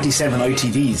have 27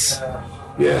 ITVs.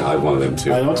 Yeah, I have one of them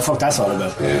too. I don't know what the fuck that's all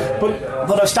about. Yeah.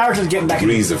 But I've started getting back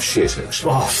into... of shit,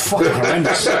 actually. Oh, fucking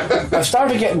horrendous. I've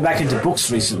started getting back into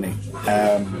books recently.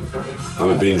 I'm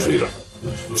a binge reader.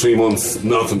 3 months,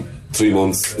 nothing. 3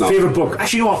 months, nothing. Favourite book?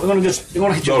 Actually, you know what? You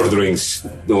want to hit Lord of the Rings.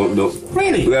 No.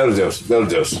 Really? Without a doubt.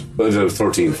 But I'll do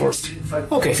 13 first.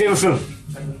 Okay, favourite film?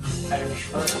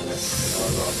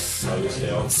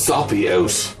 Soppy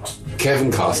Out.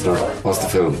 Kevin Costner. What's the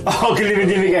film? Oh,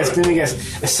 let me guess.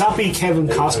 A soppy Kevin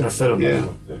Costner film. Yeah.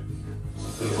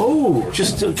 Oh,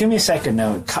 just give me a second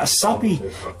now. A soppy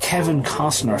Kevin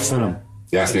Costner film.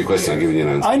 You asked me a question, I'm giving you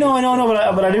an answer. I know,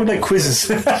 but I do like quizzes.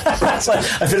 So I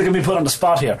feel like I'm being put on the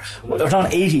spot here. We're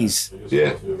on 80s.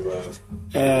 Yeah.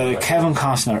 Kevin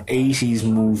Costner, 80s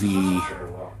movie.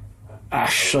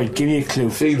 Shite, give me a clue.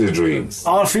 Field of Dreams.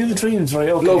 Oh, Field of Dreams, right,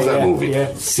 okay. Love that movie.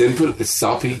 Yeah. Simple, it's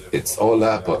soppy, it's all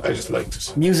that, but I just liked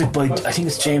it. Music by, I think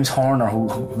it's James Horner who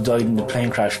died in the plane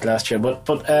crash last year, but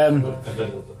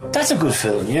that's a good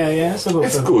film. Yeah, that's a good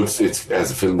film. It's good, it's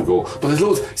as a film to go. But there's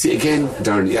loads. See, again,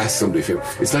 Darren, you asked somebody,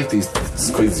 it's like these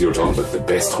quizzes you're talking about, the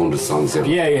best 100 songs ever.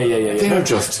 Yeah. They're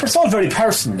just... But it's all very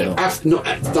personal, though. No,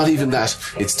 not even that.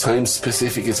 It's time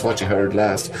specific, it's what you heard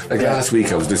last. Like last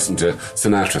week I was listening to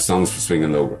Sinatra, Songs for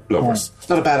Swinging Lovers.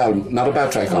 Not a bad album, not a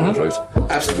bad track on it, right?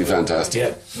 Absolutely fantastic.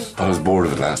 Yeah. But I was bored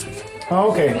of it last week.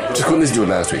 Oh, okay. Just couldn't listen to it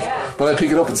last week. But I'll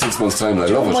pick it up in 6 months' time and I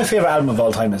love it. My favourite album of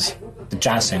all time is The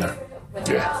Jazz Singer.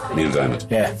 Yeah, Neil Diamond.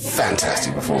 Yeah.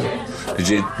 Fantastic performer. Did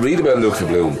you read about Luca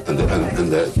Bloom and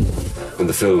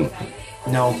the film?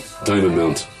 No. Diamond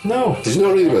Mount? No. Did you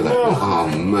not read about that? No. Oh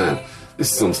man,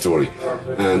 this is some story.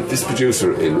 And this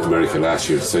producer in America last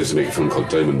year decided to make a film called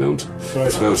Diamond Mount. Right.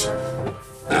 It's about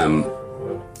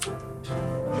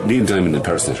Neil Diamond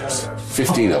impersonators.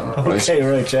 15 of them, right? Okay,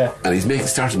 right, yeah. And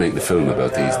he's started making the film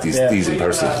about these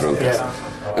impersonators around this. Yeah.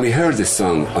 And he heard this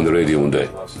song on the radio one day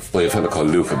by a fella called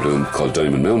Luca Bloom called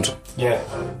Diamond Mountain. Yeah.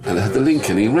 And I had the link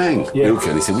and he rang Luca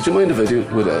and he said, would you mind if I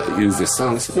use this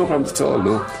song? I said, no problem at all,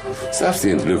 no. So after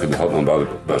the end, Luca and the hot man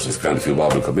about his grand few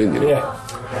bob will come in, you know. Yeah.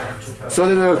 So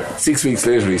then 6 weeks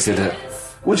later he said,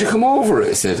 would you come over?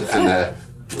 I said, and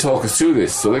talk us through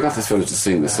this. So I got this fella to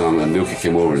sing the song and Luca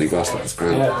came over and he got it. It was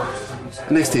grand. Yeah.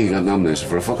 The next day he got nominated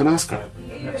for a fucking Oscar.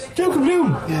 Luca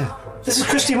Bloom? Yeah. This is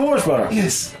Christy Moore's brother?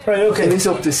 Yes. Right, okay. And he's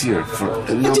up this year for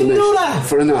a nomination. I didn't know that.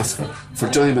 For an Oscar. For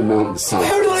Diamond Mountain song.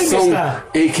 How did I miss that?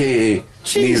 A.K.A.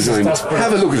 Jesus, Neil Diamond.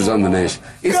 Have a look at it on the net.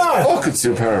 It's fucking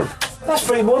superb. That's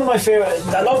pretty one of my favourite.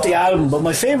 I love the album, but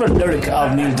my favourite lyric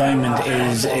of Neil Diamond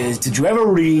is did you ever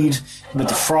read with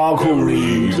the frog who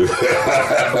read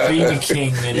being a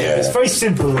king? And it's very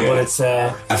simple, but it's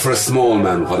and for a small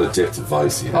man, what a depth of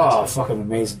voice he had. Oh, fucking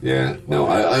amazing. Yeah, no,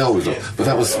 I always loved. But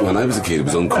that was when I was a kid. It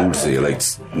was uncool to say you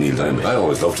liked Neil Diamond. I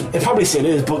always loved him. It probably still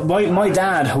is, but my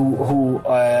dad, who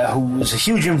was a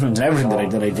huge influence in everything that I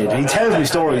did, he tells me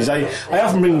stories. I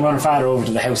often bring my father over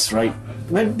to the house, right?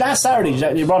 last Saturday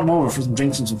they brought him over for some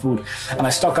drinks and some food, and I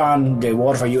stuck on the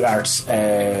Waterford Youth Arts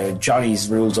Johnny's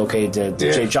Rules OK, the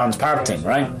J. John's Park thing,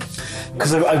 right?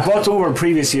 Because I brought over in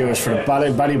previous years for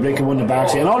Ballyblick and won the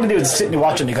Barclay, and all they do is sit and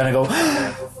watch and they kind of go,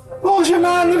 oh, it's your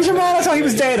man, look at your man, I thought he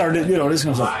was dead, or this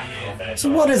kind of stuff. So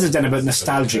what is it then about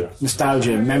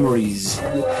nostalgia, memories?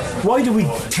 Why do we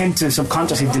tend to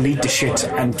subconsciously delete the shit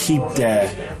and keep the...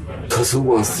 Because who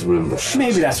wants to remember shit?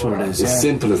 Maybe that's what it is. It's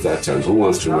simple as that, John. Who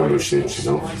wants to remember shit,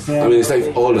 you know? Yeah. I mean, it's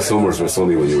like all the summers were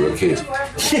sunny when you were a kid.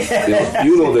 Yeah.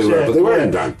 You know they were, but they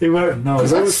weren't, Dan. They weren't, no.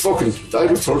 Because I was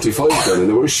 35 then and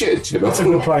they were shit, you know? That's a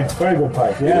good point, very good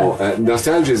point, yeah. You know,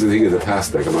 nostalgia is a thing of the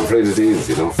past, like I'm afraid it is,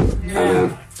 you know?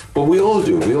 And, but we all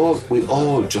do. We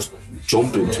all just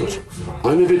jump into it.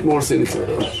 I'm a bit more cynical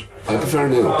about it. I prefer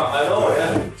now.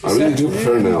 I really do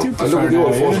prefer now. I don't do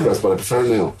all photographs, but I prefer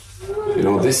now. You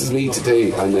know, this is me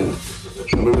today. And then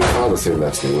I remember my father saying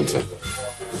that to me one time.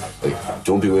 Like,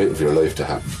 don't be waiting for your life to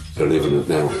happen. You're living it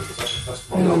now.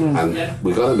 You know, and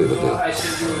we gotta live it now.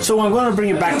 So I'm going to bring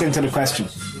it back into the question,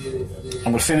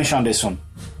 and we'll finish on this one,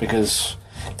 because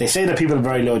they say that people have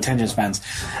very low attention spans,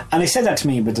 and they said that to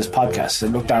me with this podcast. They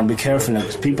said, look, Darren, be careful now,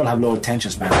 because people have low attention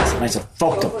spans. And I said,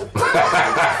 fuck them.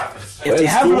 If they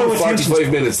have low attention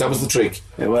 45 minutes, that was the trick.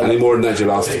 Yeah, well, any more than that, you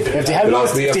lost it. If they have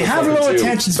low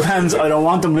attention spans, I don't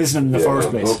want them listening in the first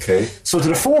place. Okay. So to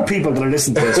the 4 people that are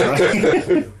listening to this,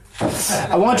 right?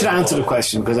 I want you to answer the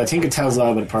question, because I think it tells a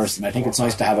lot about a person. I think it's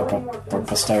nice to have it for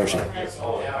posterity.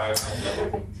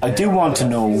 I do want to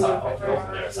know,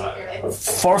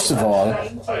 first of all,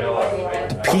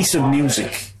 the piece of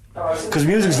music, because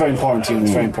music is very important to you and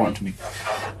it's very important to me.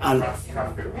 And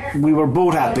we were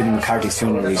both at Billy McCarthy's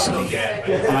funeral recently,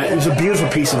 and it was a beautiful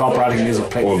piece of operatic music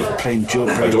playing Joe.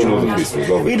 I don't know the piece, it was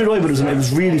lovely. Either way, but it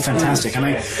was really fantastic.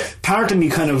 And part of me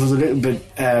kind of was a little bit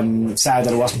sad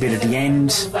that it wasn't bit at the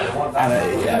end.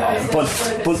 And but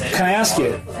can I ask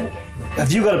you,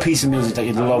 have you got a piece of music that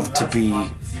you'd love to be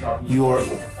your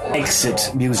exit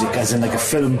music, as in like a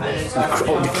film,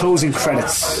 the closing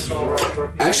credits?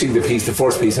 Actually, the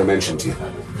first piece I mentioned to you,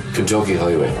 Kentucky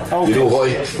Highway. Okay. You know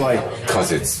why? Why?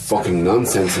 Because it's fucking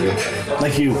nonsensical.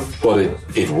 Like you. But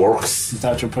it works. Is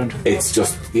that your point? It's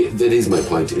just, that is my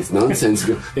point. It's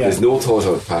nonsensical. Yeah. There's no thought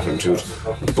out pattern to it.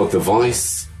 But the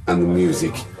voice and the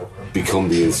music become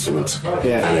the instrument.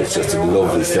 Yeah. And it's just a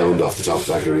lovely sound off the top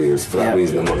of your ears. For that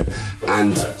reason,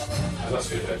 and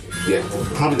yeah,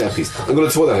 probably that piece. I'm going to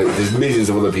throw that out. There's millions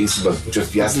of other pieces, but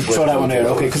just throw that one there,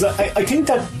 okay? Because I think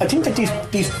that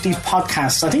these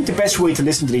podcasts, I think the best way to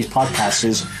listen to these podcasts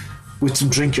is with some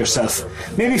drink yourself.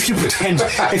 Maybe if you pretend,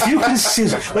 if you can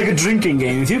sit like a drinking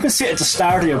game, if you can sit at the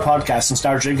start of your podcast and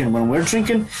start drinking when we're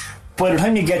drinking. By the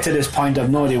time you get to this point, I have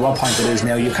no idea what point it is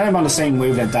now. You're kind of on the same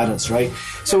wavelength that is, right?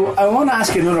 So I want to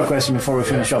ask you another question before we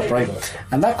finish up, right?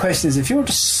 And that question is, if you were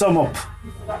to sum up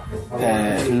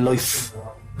life.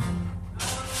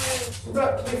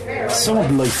 Sum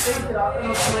up life.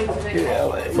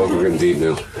 Fuck, we're getting deep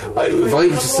now. If I were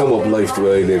to sum up life the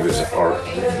way I live it, or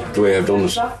the way I've done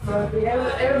it,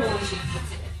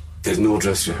 there's no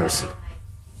dress rehearsal.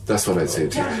 That's what I'd say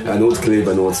to you. I know it's glib,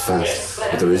 I know it's fast,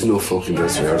 but there is no fucking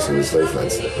dress rehearsal in this life,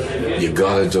 lads. You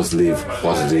gotta just live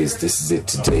what it is. This is it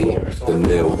today, the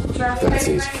now. That's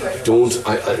it. Don't,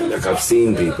 like I've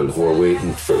seen people who are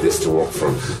waiting for this to work for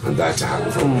them and that to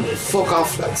happen for them. Fuck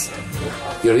off, lads.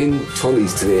 You're in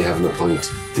Tully's today having a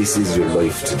pint. This is your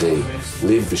life today.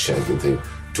 Live the shagging thing.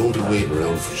 Don't be waiting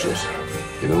around for shit.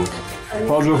 You know?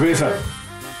 Paul Griffith,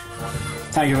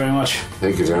 thank you very much.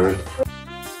 Thank you, Darren.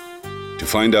 To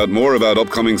find out more about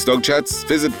upcoming Snug Chats,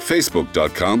 visit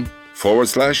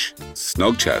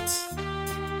facebook.com/Snug Chats.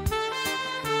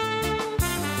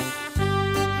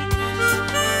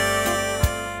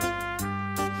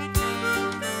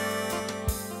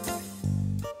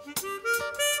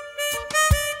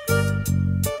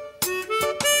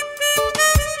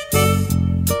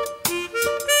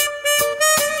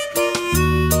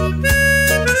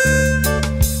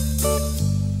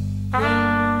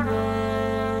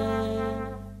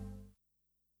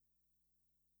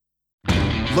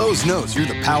 Lowe's knows you're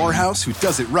the powerhouse who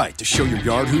does it right to show your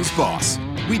yard who's boss.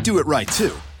 We do it right,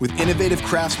 too, with innovative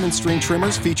Craftsman string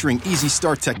trimmers featuring Easy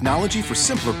Start technology for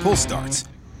simpler pull starts.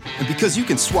 And because you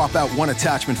can swap out one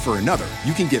attachment for another,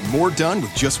 you can get more done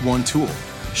with just one tool.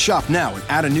 Shop now and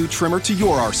add a new trimmer to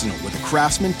your arsenal with a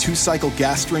Craftsman 2-cycle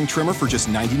gas string trimmer for just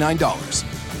 $99.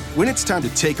 When it's time to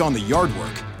take on the yard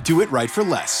work, do it right for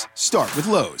less. Start with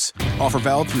Lowe's. Offer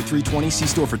valid through 3/20. See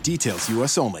store for details.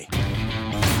 U.S. only.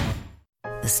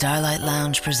 The Starlight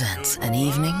Lounge presents An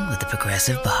Evening with the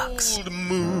Progressive Box.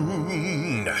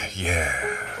 Moon, yeah.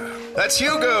 That's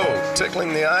Hugo,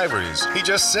 tickling the ivories. He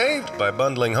just saved by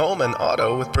bundling home and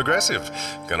auto with Progressive.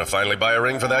 Gonna finally buy a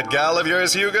ring for that gal of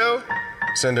yours, Hugo?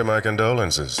 Send her my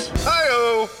condolences.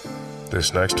 Hi-oh!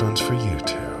 This next one's for you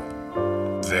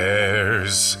two.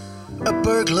 There's a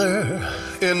burglar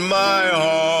in my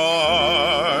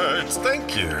heart.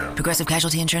 Thank you. Progressive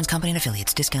Casualty Insurance Company and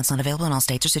Affiliates. Discounts not available in all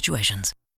states or situations.